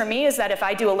it means for me is that if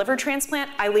I do a liver transplant,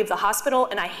 I leave the hospital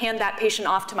and I hand that patient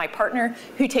off to my partner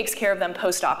who takes care of them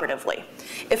post-operatively.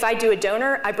 If I do a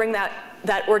donor, I bring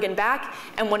that organ back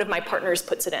and one of my partners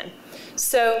puts it in.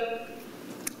 So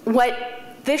what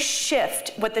the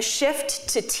shift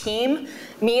to team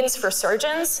means for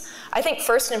surgeons, I think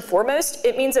first and foremost,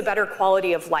 it means a better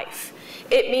quality of life.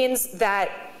 It means that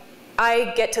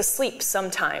I get to sleep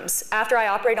sometimes. After I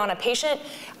operate on a patient,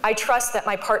 I trust that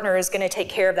my partner is going to take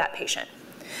care of that patient.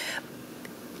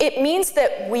 It means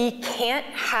that we can't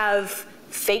have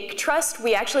fake trust.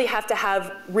 We actually have to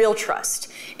have real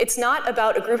trust. It's not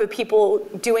about a group of people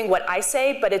doing what I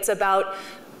say, but it's about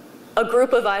a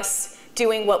group of us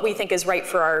doing what we think is right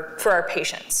for our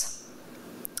patients.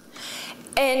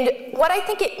 And what I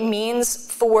think it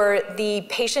means for the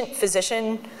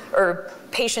patient-physician or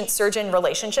patient-surgeon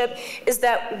relationship is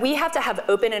that we have to have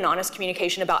open and honest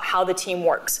communication about how the team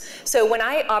works. So when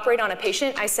I operate on a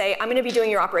patient, I say, I'm gonna be doing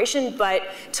your operation, but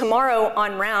tomorrow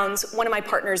on rounds, one of my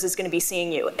partners is gonna be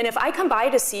seeing you. And if I come by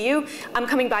to see you, I'm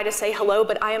coming by to say hello,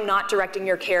 but I am not directing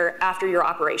your care after your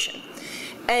operation.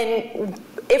 And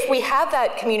if we have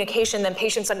that communication, then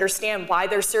patients understand why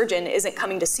their surgeon isn't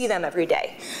coming to see them every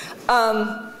day.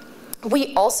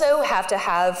 We also have to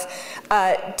have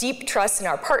deep trust in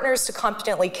our partners to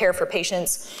competently care for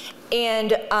patients.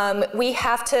 And we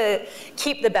have to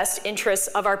keep the best interests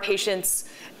of our patients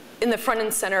in the front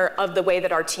and center of the way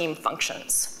that our team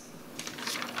functions.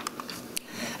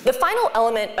 The final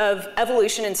element of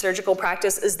evolution in surgical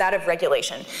practice is that of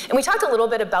regulation. And we talked a little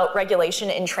bit about regulation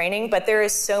in training, but there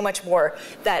is so much more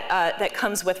that, that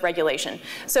comes with regulation.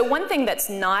 So one thing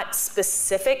that's not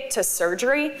specific to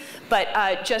surgery,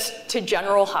 but just to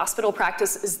general hospital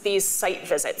practice is these site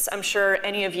visits. I'm sure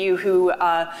any of you who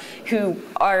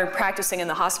are practicing in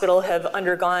the hospital have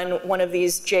undergone one of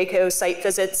these JCO site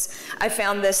visits. I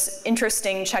found this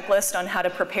interesting checklist on how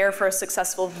to prepare for a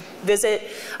successful visit.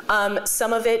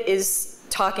 Some of it is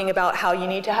talking about how you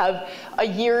need to have a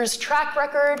year's track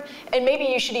record, and maybe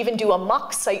you should even do a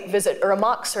mock site visit or a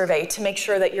mock survey to make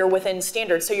sure that you're within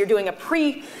standards. So you're doing a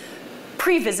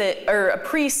pre-visit or a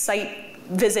pre-site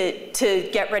visit to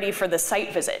get ready for the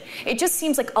site visit. It just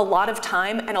seems like a lot of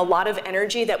time and a lot of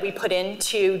energy that we put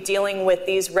into dealing with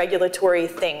these regulatory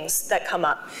things that come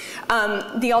up.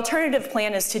 The alternative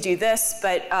plan is to do this,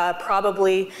 but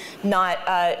probably not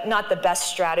the best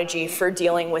strategy for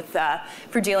dealing with the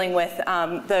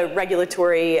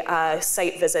regulatory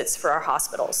site visits for our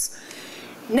hospitals.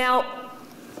 Now,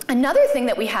 another thing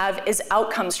that we have is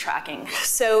outcomes tracking.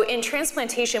 So in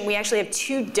transplantation, we actually have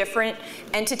two different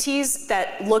entities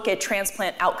that look at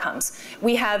transplant outcomes.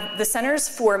 We have the Centers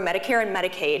for Medicare and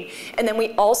Medicaid, and then we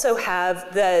also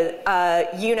have the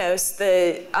UNOS,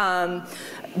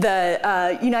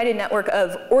 the United Network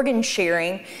of Organ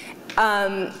Sharing,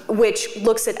 which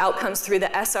looks at outcomes through the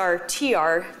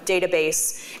SRTR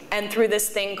database and through this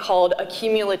thing called a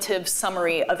cumulative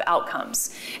summary of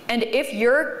outcomes. And if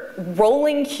your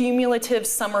rolling cumulative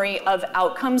summary of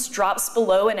outcomes drops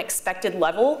below an expected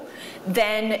level,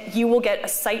 then you will get a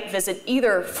site visit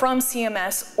either from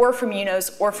CMS or from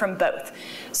UNOS or from both.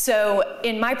 So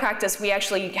in my practice, we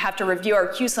actually have to review our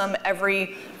QSUM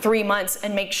every 3 months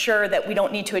and make sure that we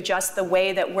don't need to adjust the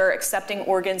way that we're accepting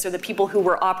organs or the people who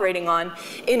we're operating on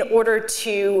in order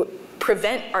to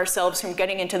prevent ourselves from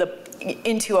getting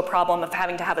into a problem of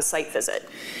having to have a site visit.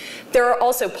 There are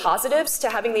also positives to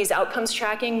having these outcomes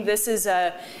tracking. This is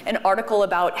an article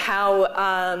about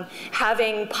how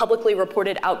having publicly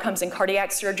reported outcomes in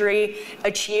cardiac surgery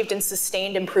achieved and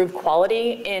sustained improved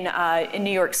quality in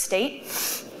New York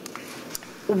State.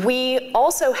 We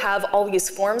also have all these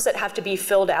forms that have to be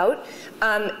filled out.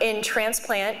 In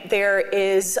transplant, there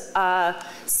is a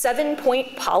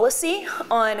 7-point policy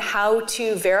on how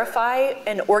to verify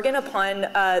an organ upon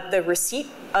the receipt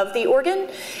of the organ.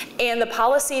 And the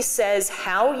policy says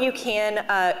how you can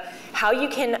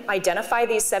identify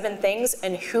these 7 things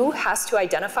and who has to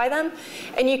identify them.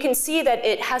 And you can see that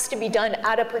it has to be done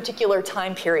at a particular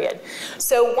time period.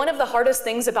 So one of the hardest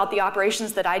things about the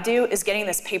operations that I do is getting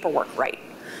this paperwork right.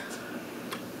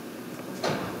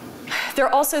 There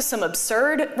are also some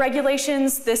absurd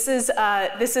regulations. This is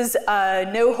a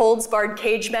no-holds-barred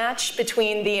cage match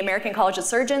between the American College of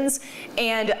Surgeons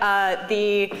and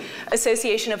the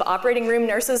Association of Operating Room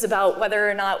Nurses about whether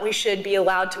or not we should be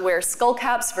allowed to wear skull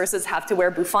caps versus have to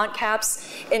wear bouffant caps.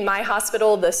 In my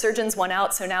hospital, the surgeons won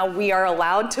out, so now we are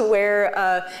allowed to wear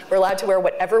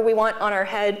whatever we want on our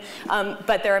head.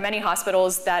 But there are many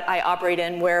hospitals that I operate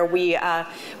in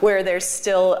where there's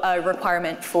still a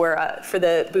requirement for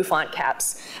the bouffant caps.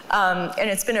 And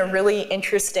it's been a really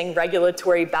interesting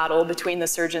regulatory battle between the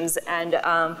surgeons and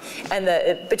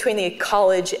between the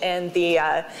college and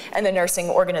the nursing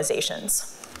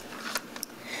organizations.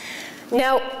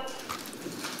 Now,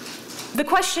 the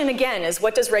question again is,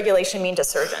 what does regulation mean to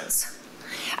surgeons?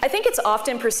 I think it's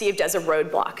often perceived as a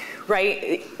roadblock,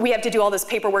 right? We have to do all this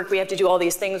paperwork, we have to do all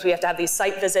these things, we have to have these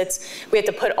site visits, we have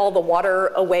to put all the water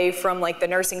away from like the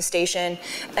nursing station,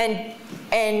 and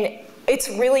it's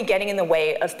really getting in the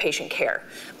way of patient care.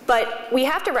 But we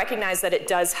have to recognize that it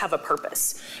does have a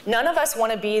purpose. None of us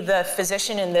want to be the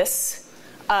physician in this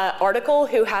article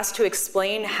who has to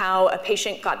explain how a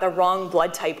patient got the wrong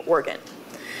blood type organ.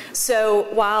 So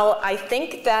while I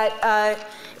think that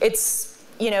it's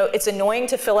annoying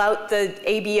to fill out the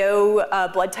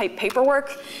ABO blood type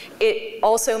paperwork, it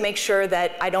also makes sure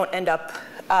that I don't end up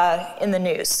in the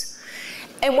news.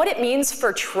 And what it means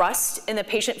for trust in the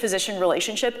patient-physician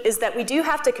relationship is that we do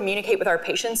have to communicate with our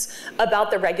patients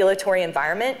about the regulatory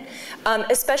environment,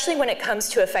 especially when it comes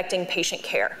to affecting patient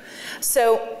care.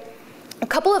 So a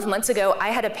couple of months ago, I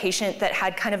had a patient that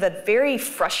had kind of a very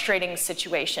frustrating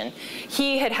situation.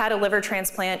 He had had a liver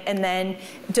transplant and then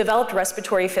developed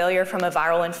respiratory failure from a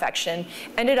viral infection,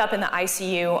 ended up in the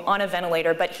ICU on a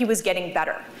ventilator, but he was getting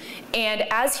better. And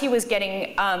as he was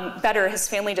getting better, his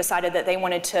family decided that they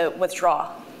wanted to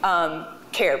withdraw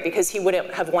care because he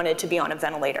wouldn't have wanted to be on a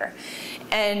ventilator.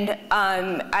 And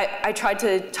I tried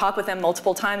to talk with them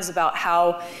multiple times about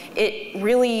how it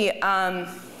really,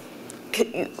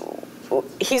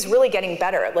 he's really getting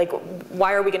better. Like,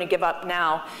 why are we going to give up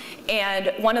now?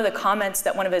 And one of the comments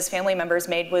that one of his family members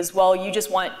made was, well, you just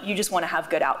want to have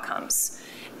good outcomes.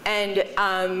 And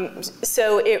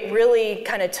so it really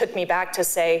kind of took me back to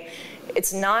say,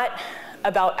 it's not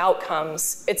about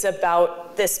outcomes, it's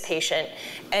about this patient.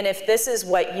 And if this is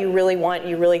what you really want,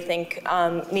 you really think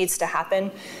needs to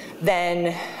happen,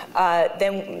 then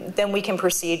we can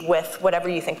proceed with whatever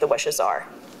you think the wishes are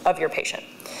of your patient,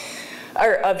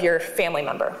 or of your family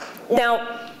member.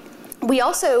 Now, we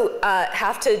also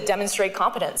have to demonstrate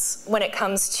competence when it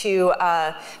comes to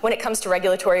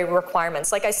regulatory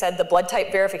requirements. Like I said, the blood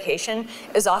type verification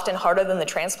is often harder than the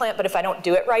transplant, but if I don't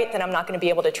do it right, then I'm not going to be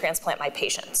able to transplant my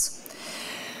patients.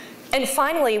 And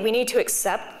finally, we need to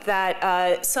accept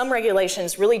that some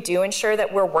regulations really do ensure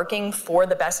that we're working for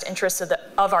the best interests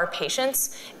of our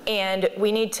patients, and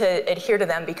we need to adhere to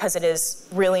them because it is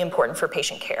really important for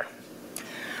patient care.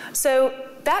 So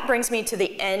that brings me to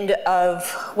the end of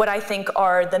what I think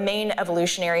are the main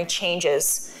evolutionary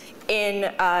changes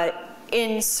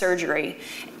in surgery.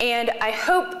 And I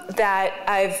hope that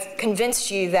I've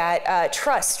convinced you that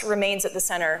trust remains at the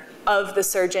center of the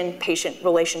surgeon-patient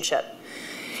relationship.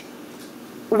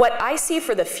 What I see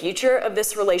for the future of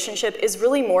this relationship is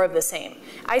really more of the same.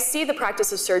 I see the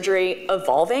practice of surgery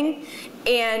evolving,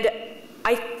 and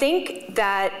I think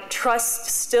that trust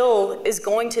still is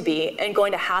going to be and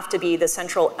going to have to be the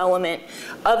central element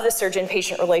of the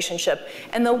surgeon-patient relationship.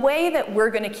 And the way that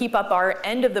we're going to keep up our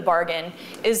end of the bargain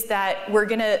is that we're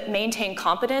going to maintain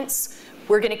competence,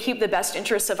 we're going to keep the best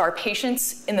interests of our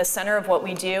patients in the center of what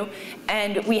we do,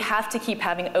 and we have to keep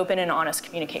having open and honest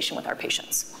communication with our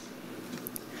patients.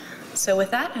 So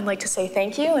with that, I'd like to say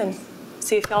thank you and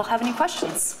see if y'all have any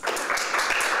questions.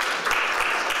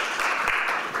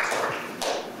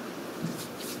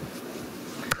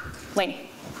 Lainey.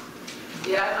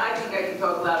 Yeah, I think I can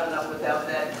talk loud enough without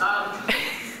that.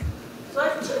 So I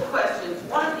have two questions.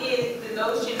 One is the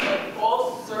notion that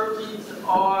all surgeons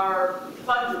are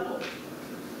fungible.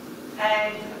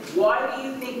 And why do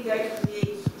you think that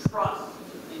creates trust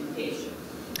in patients?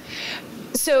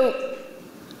 So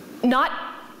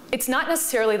it's not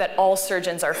necessarily that all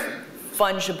surgeons are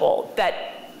fungible,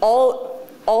 that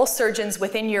all surgeons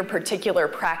within your particular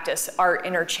practice are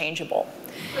interchangeable.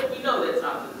 But you know that's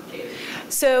not the case.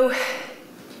 So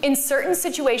in certain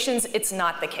situations, it's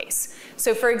not the case.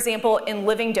 So for example, in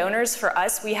living donors, for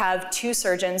us, we have 2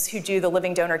 surgeons who do the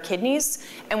living donor kidneys,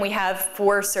 and we have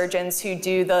 4 surgeons who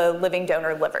do the living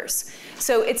donor livers.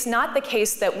 So it's not the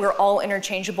case that we're all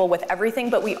interchangeable with everything,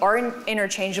 but we are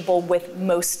interchangeable with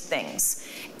most things.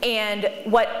 And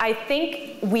what I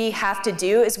think we have to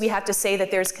do is we have to say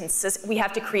that we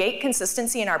have to create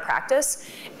consistency in our practice,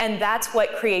 and that's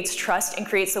what creates trust and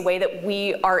creates the way that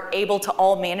we are able to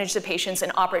all manage the patients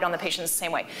and operate on the patients the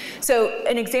same way. So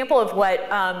an example of what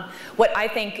I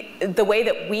think the way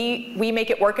that we make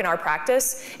it work in our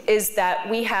practice is that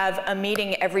we have a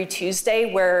meeting every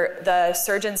Tuesday where the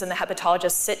surgeons and the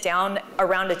hepatologists sit down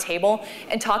around a table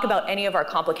and talk about any of our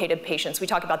complicated patients. We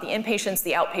talk about the inpatients,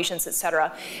 the outpatients, et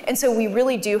cetera. And so we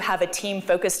really do have a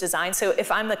team-focused design. So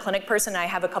if I'm the clinic person and I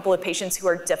have a couple of patients who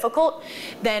are difficult,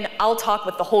 then I'll talk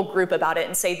with the whole group about it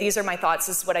and say, these are my thoughts,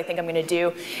 this is what I think I'm gonna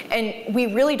do. And we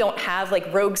really don't have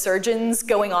like rogue surgeons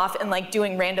going off and like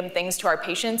doing random things to our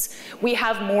patients. We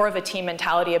have more of a team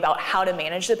mentality about how to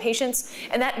manage the patients.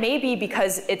 And that may be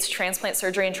because it's transplant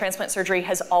surgery, and transplant surgery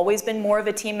has always been more of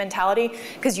a team mentality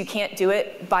because you can't do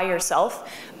it by yourself.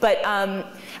 But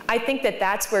I think that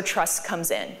that's where trust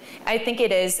comes in. I think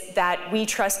it is that we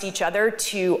trust each other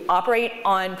to operate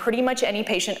on pretty much any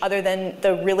patient other than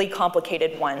the really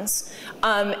complicated ones.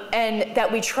 And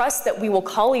that we trust that we will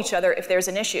call each other if there's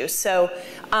an issue. So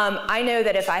I know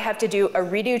that if I have to do a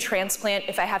redo transplant,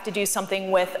 if I have to do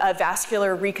something with a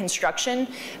vascular reconstruction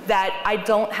that I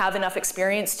don't have enough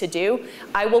experience to do,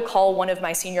 I will call one of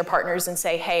my senior partners and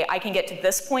say, hey, I can get to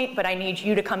this point, but I need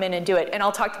you to come in and do it. And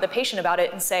I'll talk to the patient about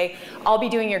it and say, I'll be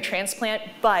doing your transplant,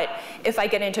 but if I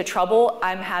get into trouble,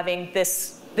 I'm having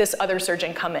this other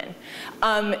surgeon come in.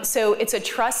 So it's a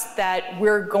trust that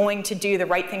we're going to do the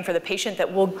right thing for the patient,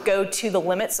 that we'll go to the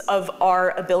limits of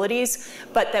our abilities,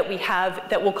 but that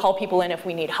we'll call people in if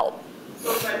we need help.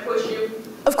 So can I push you?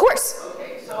 Of course.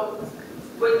 Okay, so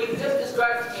what you just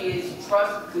described to me is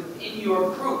trust within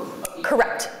your group.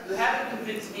 Correct. You haven't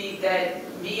convinced me that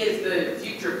me as the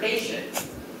future patient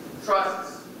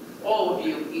trusts all of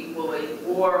you equally,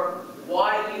 or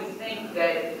why do you think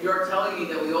that you're telling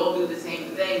me that we all do the same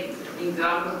thing means that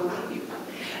I'm going to believe you?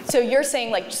 So you're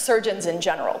saying like surgeons in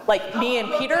general, like me and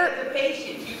Peter? As a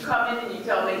patient, you come in and you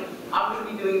tell me, I'm going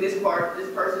to be doing this part,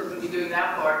 this person's going to be doing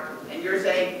that part, and you're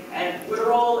saying, and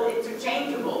we're all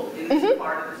interchangeable in this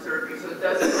part of the surgery, so it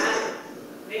doesn't matter.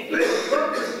 Maybe from your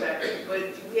perspective, but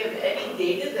do we have any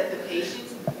data that the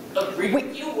patients agree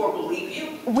with you or believe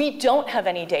you? We don't have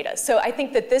any data. So I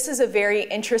think that this is a very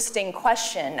interesting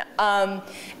question.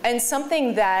 And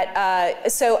something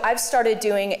that, so I've started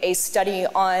doing a study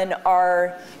on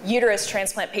our uterus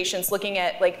transplant patients, looking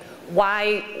at like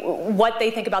what they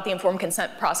think about the informed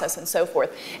consent process and so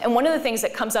forth. And one of the things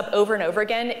that comes up over and over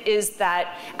again is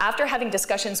that after having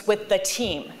discussions with the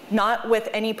team, not with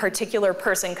any particular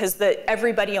person, because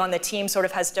everybody on the team sort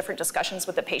of has different discussions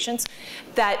with the patients,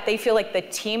 that they feel like the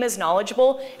team is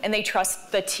knowledgeable and they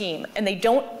trust the team, and they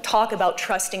don't talk about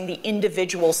trusting the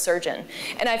individual surgeon.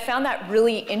 And I found that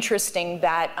really interesting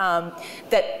that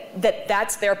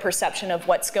that's their perception of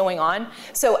what's going on.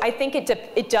 So I think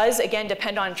it does, again,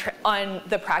 depend on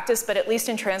the practice, but at least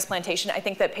in transplantation, I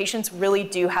think that patients really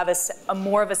do have a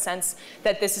more of a sense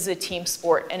that this is a team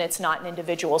sport and it's not an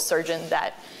individual surgeon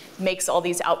that makes all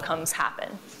these outcomes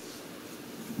happen.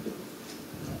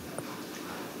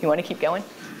 You want to keep going?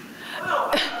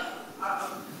 Well,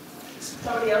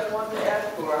 somebody else wants to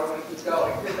ask, or I want to keep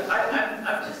going, because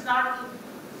I'm just not,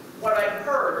 what I've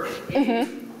heard is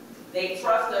they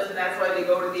trust us and that's why they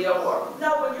go to the OR.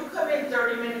 No, when you come in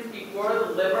 30 minutes before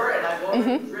the liver and I've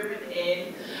already driven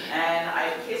in and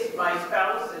I kissed my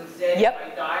spouse and said, if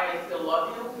I die, I still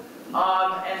love you,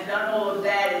 and done all of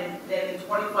that, and then in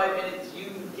 25 minutes you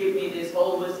give me this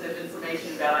whole list of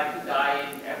information about I could die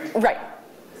and everything. Right.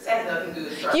 This has nothing to do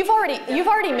with trust. You've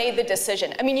already made the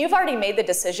decision. I mean, you've already made the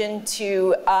decision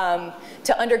to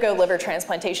undergo liver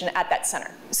transplantation at that center.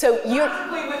 So you're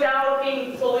possibly without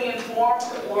being fully informed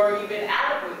or even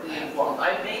adequately informed.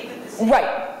 I made the decision.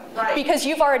 Right. Because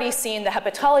you've already seen the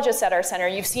hepatologist at our center,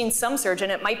 you've seen some surgeon,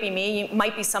 it might be me, it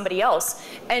might be somebody else.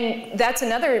 And that's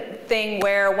another thing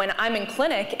where when I'm in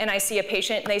clinic and I see a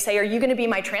patient and they say, are you gonna be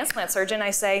my transplant surgeon? I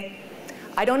say,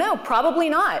 I don't know, probably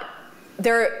not.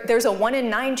 There's a 1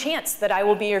 in 9 chance that I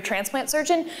will be your transplant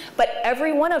surgeon, but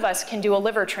every one of us can do a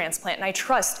liver transplant, and I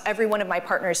trust every one of my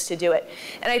partners to do it.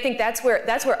 And I think that's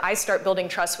where I start building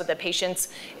trust with the patients,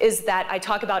 is that I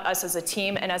talk about us as a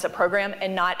team and as a program,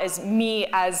 and not as me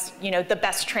as the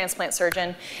best transplant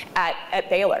surgeon at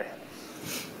Baylor.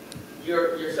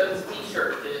 Your son's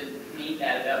T-shirt didn't mean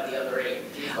that about the other 8.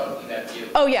 He's talking about you.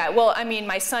 Oh yeah, well, I mean,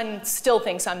 my son still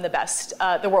thinks I'm the best,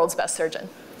 the world's best surgeon.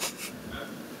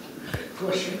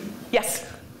 Question? Yes.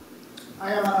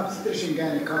 I am an obstetrician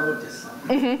gynecologist.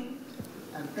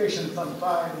 And patients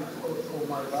sometimes go through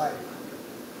my life.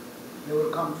 They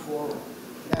will come for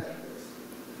benefits.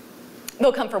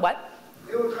 They'll come for what?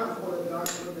 They will come for a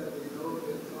doctor that they know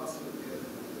they trust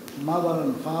with their mother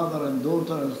and father and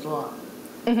daughter and so on.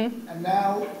 And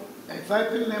now, if I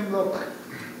tell them, look,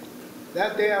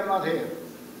 that day I'm not here,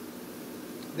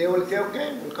 they will say,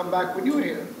 okay, we'll come back when you're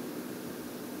here.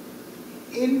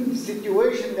 In the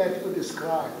situation that you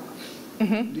describe,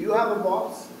 do you have a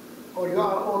boss or you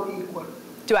are all equal?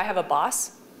 Do I have a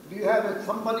boss? Do you have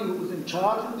somebody who's in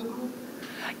charge of the group?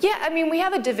 Yeah, I mean, we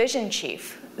have a division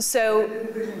chief. So,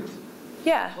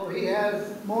 yeah. So he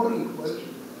has more equal.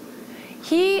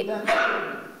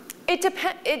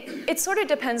 It sort of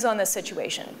depends on the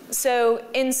situation. So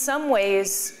in some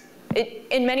ways,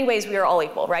 in many ways we are all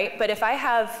equal, right? But if I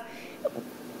have,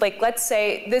 like, let's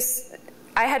say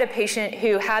I had a patient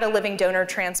who had a living donor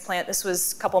transplant. This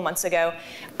was a couple months ago.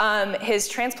 His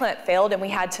transplant failed, and we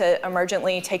had to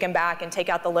emergently take him back and take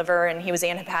out the liver, and he was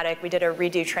anhepatic. We did a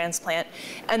redo transplant.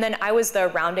 And then I was the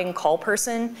rounding call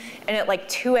person, and at like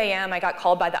 2 a.m. I got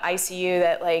called by the ICU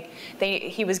that like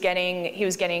he was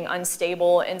getting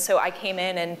unstable, and so I came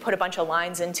in and put a bunch of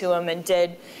lines into him and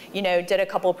did a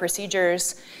couple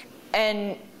procedures.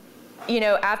 And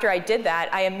after I did that,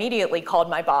 I immediately called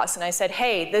my boss and I said,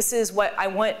 "Hey, this is what I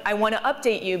want to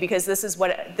update you because this is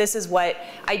what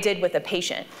I did with the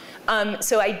patient."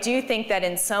 So I do think that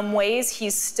in some ways he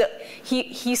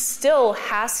still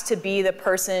has to be the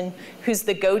person who's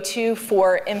the go-to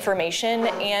for information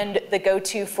and the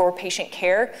go-to for patient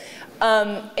care,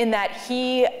 in that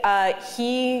he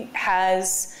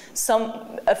has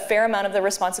a fair amount of the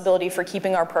responsibility for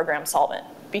keeping our program solvent,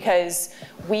 because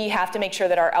we have to make sure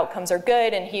that our outcomes are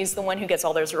good, and he's the one who gets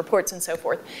all those reports and so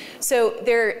forth. So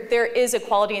there is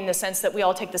equality in the sense that we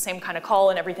all take the same kind of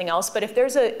call and everything else, but if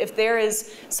there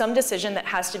is some decision that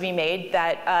has to be made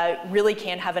that really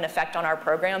can have an effect on our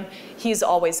program, he's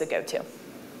always the go-to.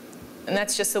 And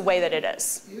that's just the way that it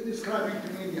is. You're describing to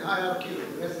me the hierarchy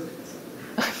of residents.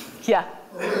 Yeah.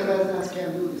 All the residents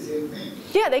can do the same thing.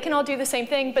 Yeah, they can all do the same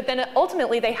thing, but then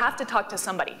ultimately they have to talk to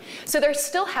somebody. So there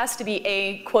still has to be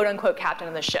a quote-unquote captain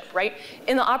of the ship, right?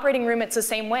 In the operating room, it's the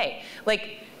same way.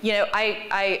 Like,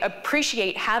 I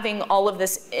appreciate having all of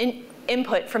this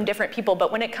input from different people,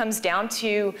 but when it comes down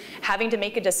to having to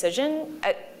make a decision,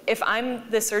 if I'm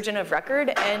the surgeon of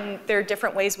record and there are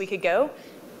different ways we could go,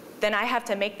 then I have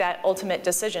to make that ultimate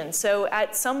decision. So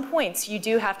at some points, you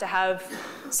do have to have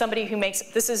somebody who makes,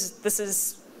 this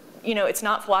is, it's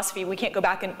not philosophy. We can't go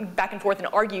back and forth and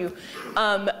argue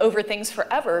over things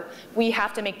forever. We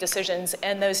have to make decisions,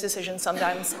 and those decisions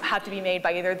sometimes have to be made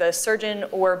by either the surgeon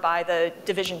or by the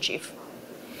division chief.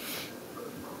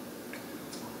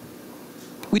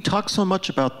 We talk so much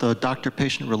about the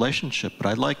doctor-patient relationship, but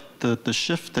I like the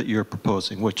shift that you're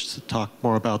proposing, which is to talk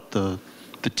more about the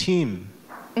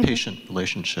team-patient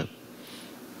relationship.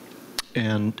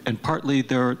 And partly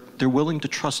they're willing to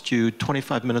trust you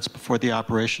 25 minutes before the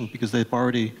operation because they've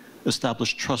already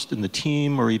established trust in the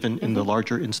team or even in the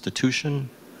larger institution.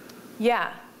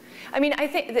 Yeah. I mean, I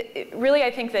think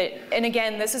that, and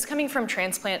again, this is coming from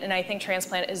transplant, and I think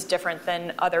transplant is different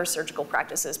than other surgical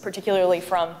practices, particularly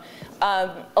from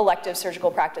elective surgical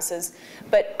practices.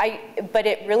 But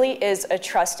it really is a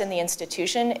trust in the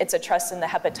institution. It's a trust in the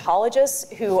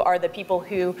hepatologists, who are the people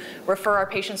who refer our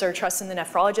patients, or trust in the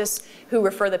nephrologists who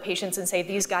refer the patients and say,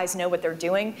 these guys know what they're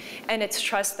doing. And it's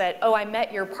trust that, oh, I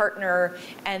met your partner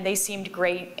and they seemed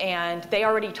great and they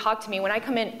already talked to me. When I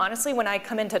come in, honestly, when I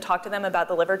come in to talk to them about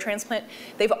the liver transplant,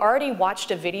 they've already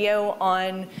watched a video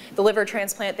on the liver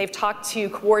transplant. They've talked to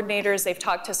coordinators, they've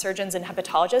talked to surgeons and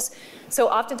hepatologists. So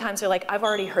oftentimes they're like, I've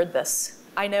already heard this.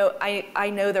 I know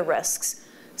the risks.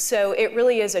 So it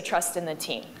really is a trust in the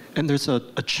team. And there's a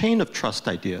chain of trust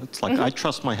idea. It's like, I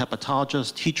trust my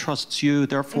hepatologist, he trusts you,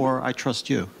 therefore I trust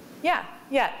you. Yeah,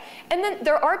 yeah. And then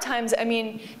there are times, I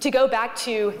mean, to go back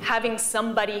to having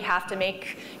somebody have to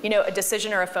make, a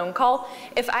decision or a phone call.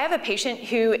 If I have a patient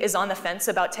who is on the fence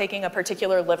about taking a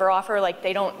particular liver offer, like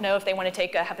they don't know if they want to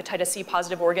take a hepatitis C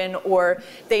positive organ, or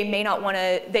they may not want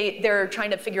to, they're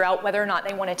trying to figure out whether or not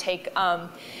they want to take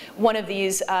one of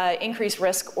these increased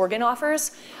risk organ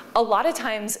offers, a lot of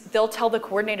times they'll tell the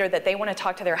coordinator that they want to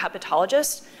talk to their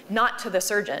hepatologist, not to the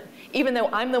surgeon. Even though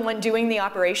I'm the one doing the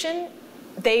operation,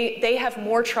 they have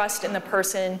more trust in the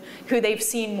person who they've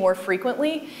seen more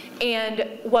frequently. And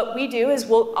what we do is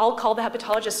I'll call the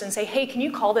hepatologist and say, hey, can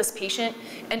you call this patient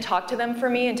and talk to them for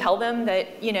me and tell them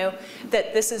that,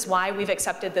 that this is why we've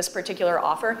accepted this particular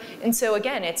offer. And so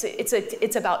again,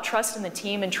 it's about trust in the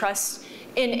team and trust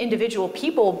in individual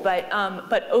people, but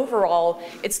overall,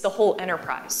 it's the whole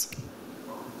enterprise.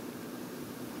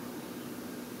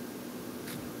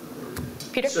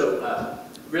 Peter? So,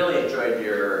 really enjoyed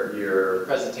your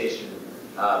presentation.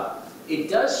 it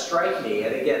does strike me,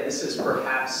 and again, this is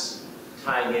perhaps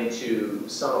tying into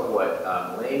some of what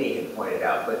Melanie had pointed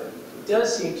out, but it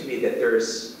does seem to me that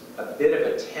there's a bit of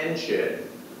a tension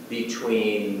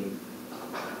between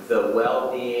the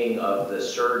well-being of the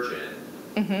surgeon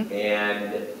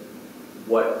and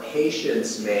what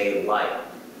patients may like.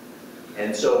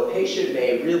 And so a patient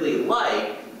may really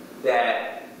like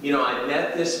that, you know, I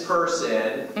met this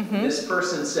person, this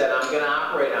person said, I'm going to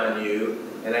operate on you,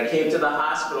 and I came to the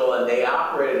hospital and they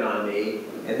operated on me,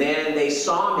 and then they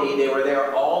saw me, they were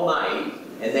there all night,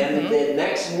 and then the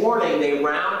next morning they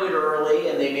rounded early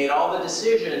and they made all the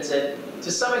decisions, and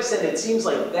to some extent it seems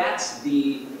like that's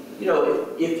the, you know,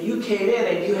 if you came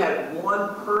in and you had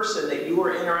one person that you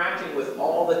were interacting with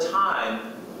all the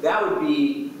time, that would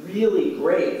be really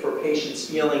great for patients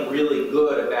feeling really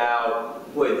good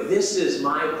about, boy, this is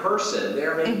my person,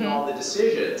 they're making all the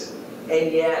decisions.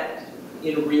 And yet,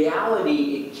 in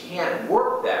reality, it can't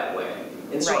work that way.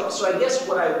 And so, so I guess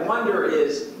what I wonder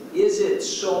is it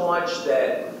so much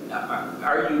that,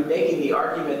 are you making the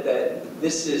argument that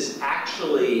this is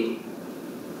actually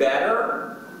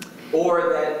better,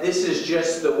 or that this is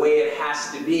just the way it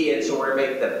has to be, and so we're going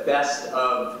to make the best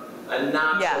of a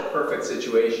not so perfect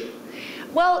situation?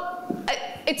 Well,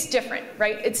 it's different,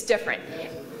 right? It's different.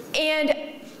 And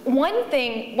one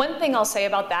thing I'll say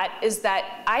about that is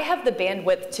that I have the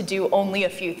bandwidth to do only a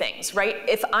few things, right?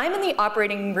 If I'm in the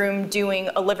operating room doing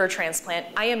a liver transplant,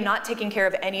 I am not taking care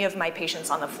of any of my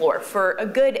patients on the floor for a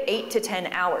good 8 to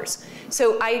 10 hours.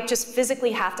 So I just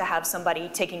physically have to have somebody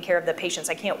taking care of the patients.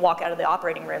 I can't walk out of the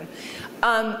operating room.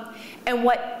 And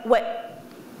what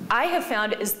I have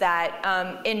found is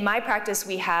that in my practice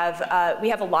we have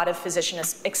a lot of physician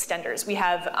extenders. We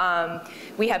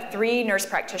have 3 nurse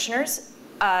practitioners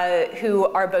who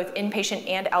are both inpatient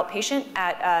and outpatient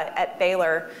at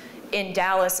Baylor in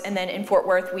Dallas, and then in Fort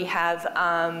Worth we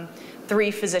have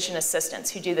 3 physician assistants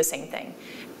who do the same thing.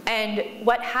 And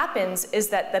what happens is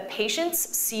that the patients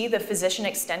see the physician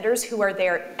extenders who are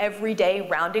there every day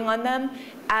rounding on them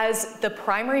as the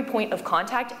primary point of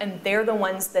contact, and they're the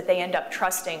ones that they end up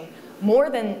trusting more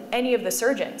than any of the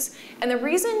surgeons. And the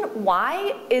reason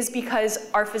why is because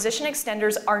our physician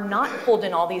extenders are not pulled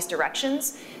in all these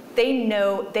directions. They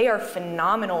know they are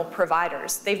phenomenal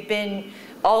providers. They've been,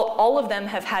 all of them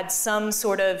have had some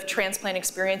sort of transplant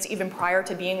experience even prior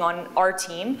to being on our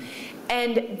team.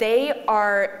 And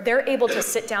they're able to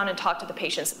sit down and talk to the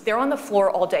patients. They're on the floor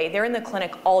all day, they're in the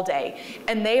clinic all day,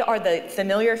 and they are the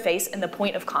familiar face and the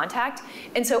point of contact.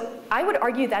 And so I would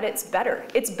argue that it's better.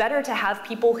 It's better to have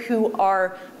people who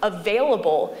are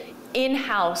available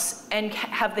in-house and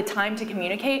have the time to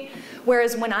communicate.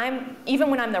 Whereas even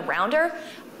when I'm the rounder,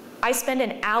 I spend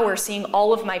an hour seeing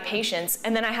all of my patients,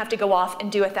 and then I have to go off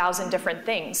and do 1,000 different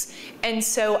things. And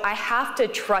so I have to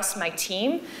trust my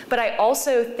team, but I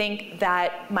also think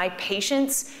that my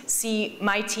patients see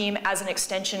my team as an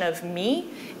extension of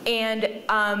me, and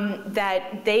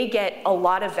that they get a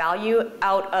lot of value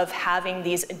out of having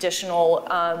these additional,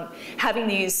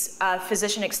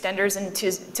 physician extenders, and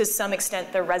to some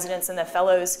extent the residents and the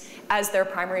fellows as their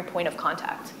primary point of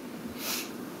contact.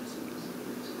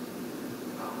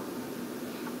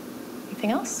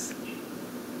 Anything else?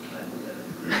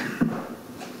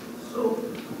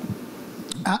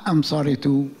 I'm sorry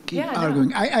to keep arguing.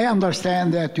 No. I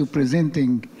understand that you're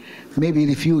presenting maybe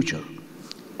the future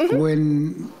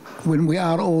when we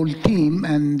are all team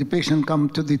and the patient come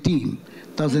to the team,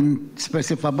 doesn't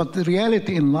specify. But the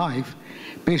reality in life,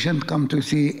 patient come to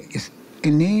see is a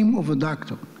name of a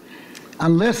doctor.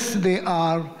 Unless they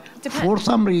are, for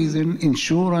some reason,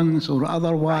 insurance or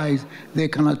otherwise, they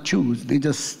cannot choose. They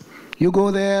just, you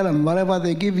go there and whatever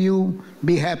they give you,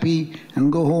 be happy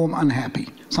and go home unhappy,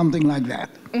 something like that.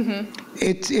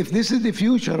 If this is the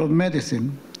future of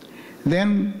medicine,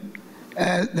 then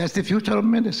that's the future of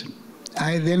medicine.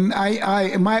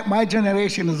 My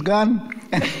generation is gone,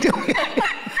 and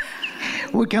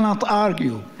we cannot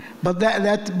argue. But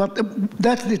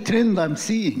that's the trend I'm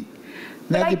seeing.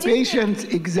 That the patients,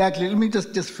 exactly, let me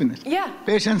just finish. Yeah.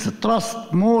 Patients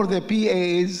trust more the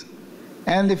PAs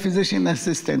and the physician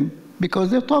assistant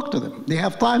because they talk to them. They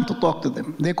have time to talk to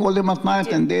them. They call them at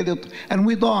night and they don't, and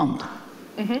we don't.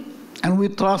 And we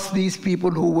trust these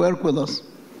people who work with us.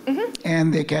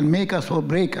 And they can make us or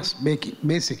break us,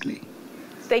 basically.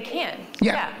 They can,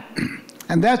 yeah.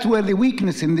 And that's where the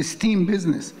weakness in this team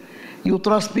business. You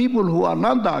trust people who are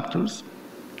not doctors,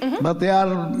 but they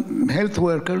are health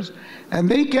workers, and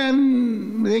they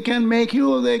can make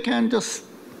you, or they can just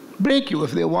break you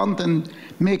if they want and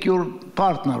make your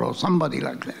partner or somebody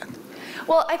like that.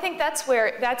 Well, I think that's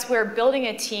where building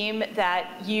a team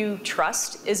that you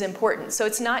trust is important. So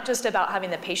it's not just about having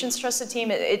the patients trust the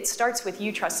team, it starts with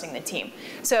you trusting the team.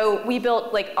 So we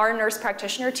built, like, our nurse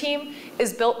practitioner team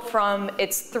is built from,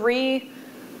 it's 3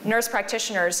 nurse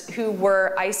practitioners who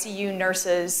were ICU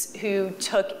nurses who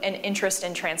took an interest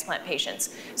in transplant patients.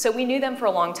 So we knew them for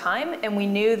a long time, and we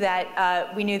knew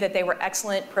that they were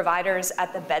excellent providers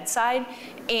at the bedside,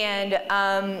 and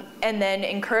then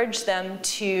encouraged them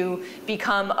to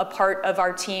become a part of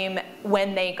our team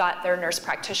when they got their nurse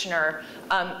practitioner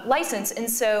license. And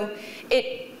so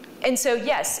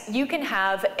yes, you can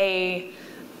have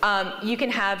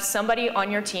somebody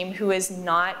on your team who is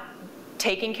not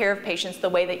taking care of patients the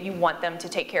way that you want them to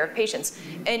take care of patients.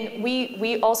 And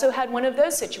we also had one of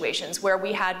those situations where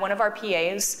we had one of our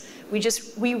PAs,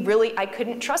 I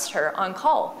couldn't trust her on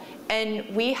call. And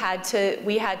we had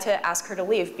to ask her to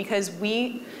leave because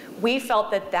we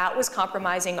felt that that was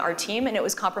compromising our team and it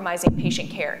was compromising patient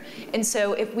care. And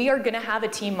so if we are gonna have a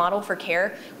team model for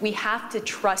care, we have to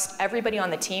trust everybody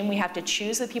on the team. We have to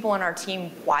choose the people on our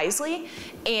team wisely,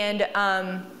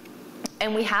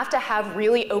 and we have to have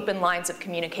really open lines of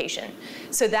communication.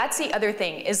 So that's the other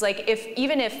thing, is like,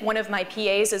 even if one of my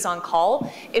PAs is on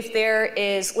call, if there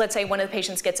is, let's say one of the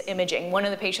patients gets imaging, one of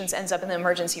the patients ends up in the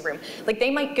emergency room, like they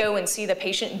might go and see the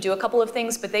patient and do a couple of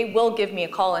things, but they will give me a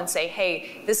call and say,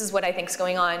 hey, this is what I think is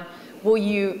going on. Will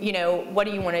what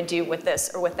do you want to do with this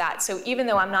or with that? So even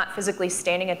though I'm not physically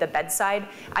standing at the bedside,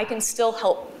 I can still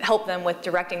help them with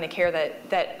directing the care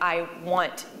that I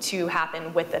want to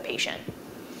happen with the patient.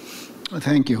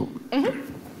 Thank you.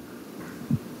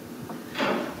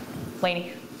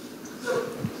 Lainey. So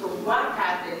what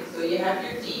happens, so you have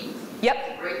your team.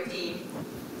 Yep. Great team.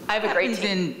 I have a great team.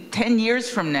 In 10 years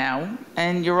from now,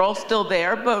 and you're all still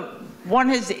there, but one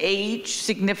has aged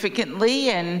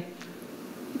significantly, and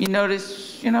you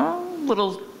notice,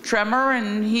 little tremor,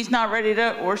 and he's not ready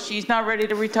to, or she's not ready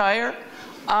to retire.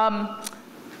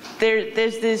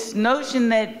 There's this notion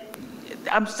that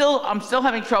I'm still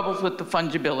having troubles with the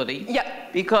fungibility.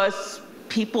 Yep. Because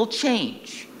people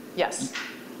change. Yes.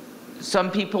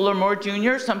 Some people are more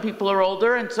junior, some people are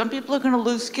older, and some people are going to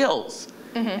lose skills.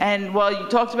 And while you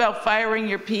talked about firing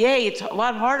your PA, it's a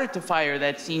lot harder to fire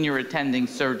that senior attending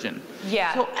surgeon.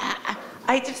 Yeah. So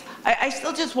I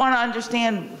still just want to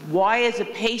understand why, as a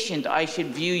patient, I should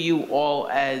view you all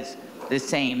as the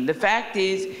same. The fact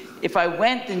is, if I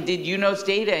went and did UNOS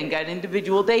data and got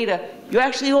individual data, you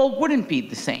actually all wouldn't be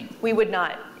the same. We would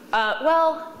not.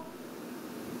 Well,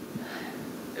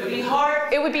 It would be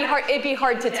hard. it would be hard. It'd be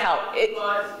hard to tell.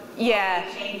 Yeah.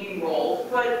 Changing roles,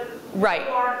 but Right.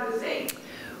 you are the same.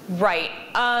 Right.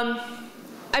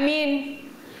 I mean,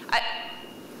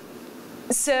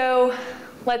 so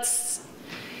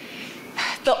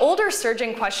the older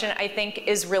surgeon question, I think,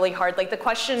 is really hard. Like the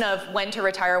question of when to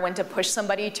retire, when to push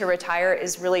somebody to retire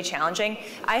is really challenging.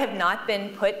 I have not been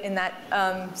put in that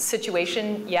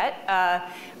situation yet.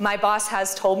 My boss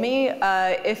has told me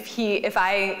if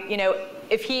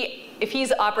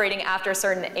he's operating after a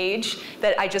certain age,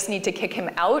 that I just need to kick him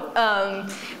out.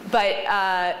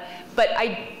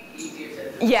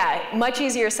 Yeah, much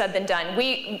easier said than done.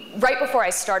 Right before I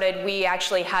started, we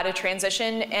actually had a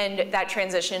transition, and that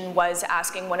transition was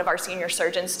asking one of our senior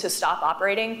surgeons to stop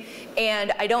operating.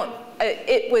 And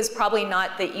it was probably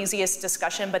not the easiest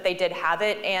discussion, but they did have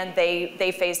it, and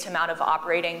they phased him out of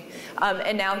operating.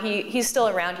 And now he's still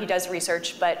around, he does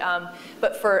research, but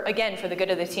for the good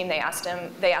of the team, they asked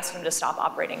him to stop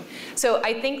operating. So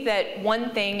I think that one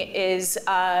thing is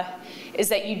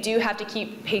that you do have to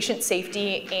keep patient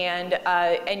safety and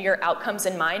your outcomes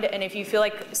in mind. And if you feel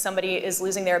like somebody is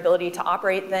losing their ability to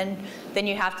operate, then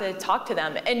you have to talk to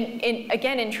them. And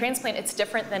again, in transplant, it's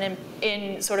different than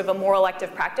in sort of a more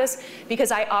elective practice,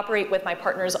 because I operate with my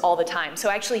partners all the time. So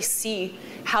I actually see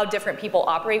how different people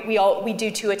operate. We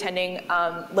do 2 attending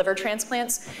liver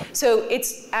transplants. So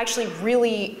it's actually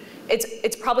really,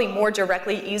 it's probably more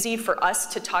directly easy for us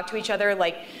to talk to each other.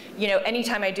 Like,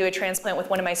 anytime I do a transplant with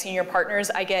one of my senior partners,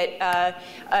 I get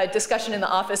a discussion in the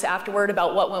office afterward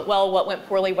about what went well, what went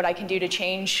poorly, what I can do to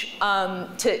change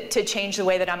to change the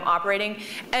way that I'm operating,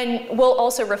 and we'll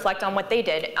also reflect on what they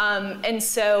did. And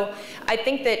so I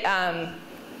think that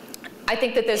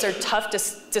those are tough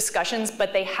discussions,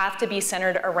 but they have to be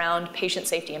centered around patient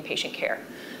safety and patient care,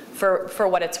 for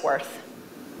what it's worth.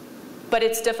 But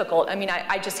it's difficult. I mean,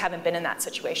 I just haven't been in that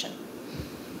situation.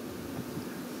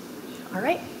 All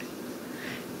right.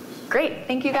 Great.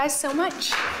 Thank you guys so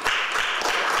much.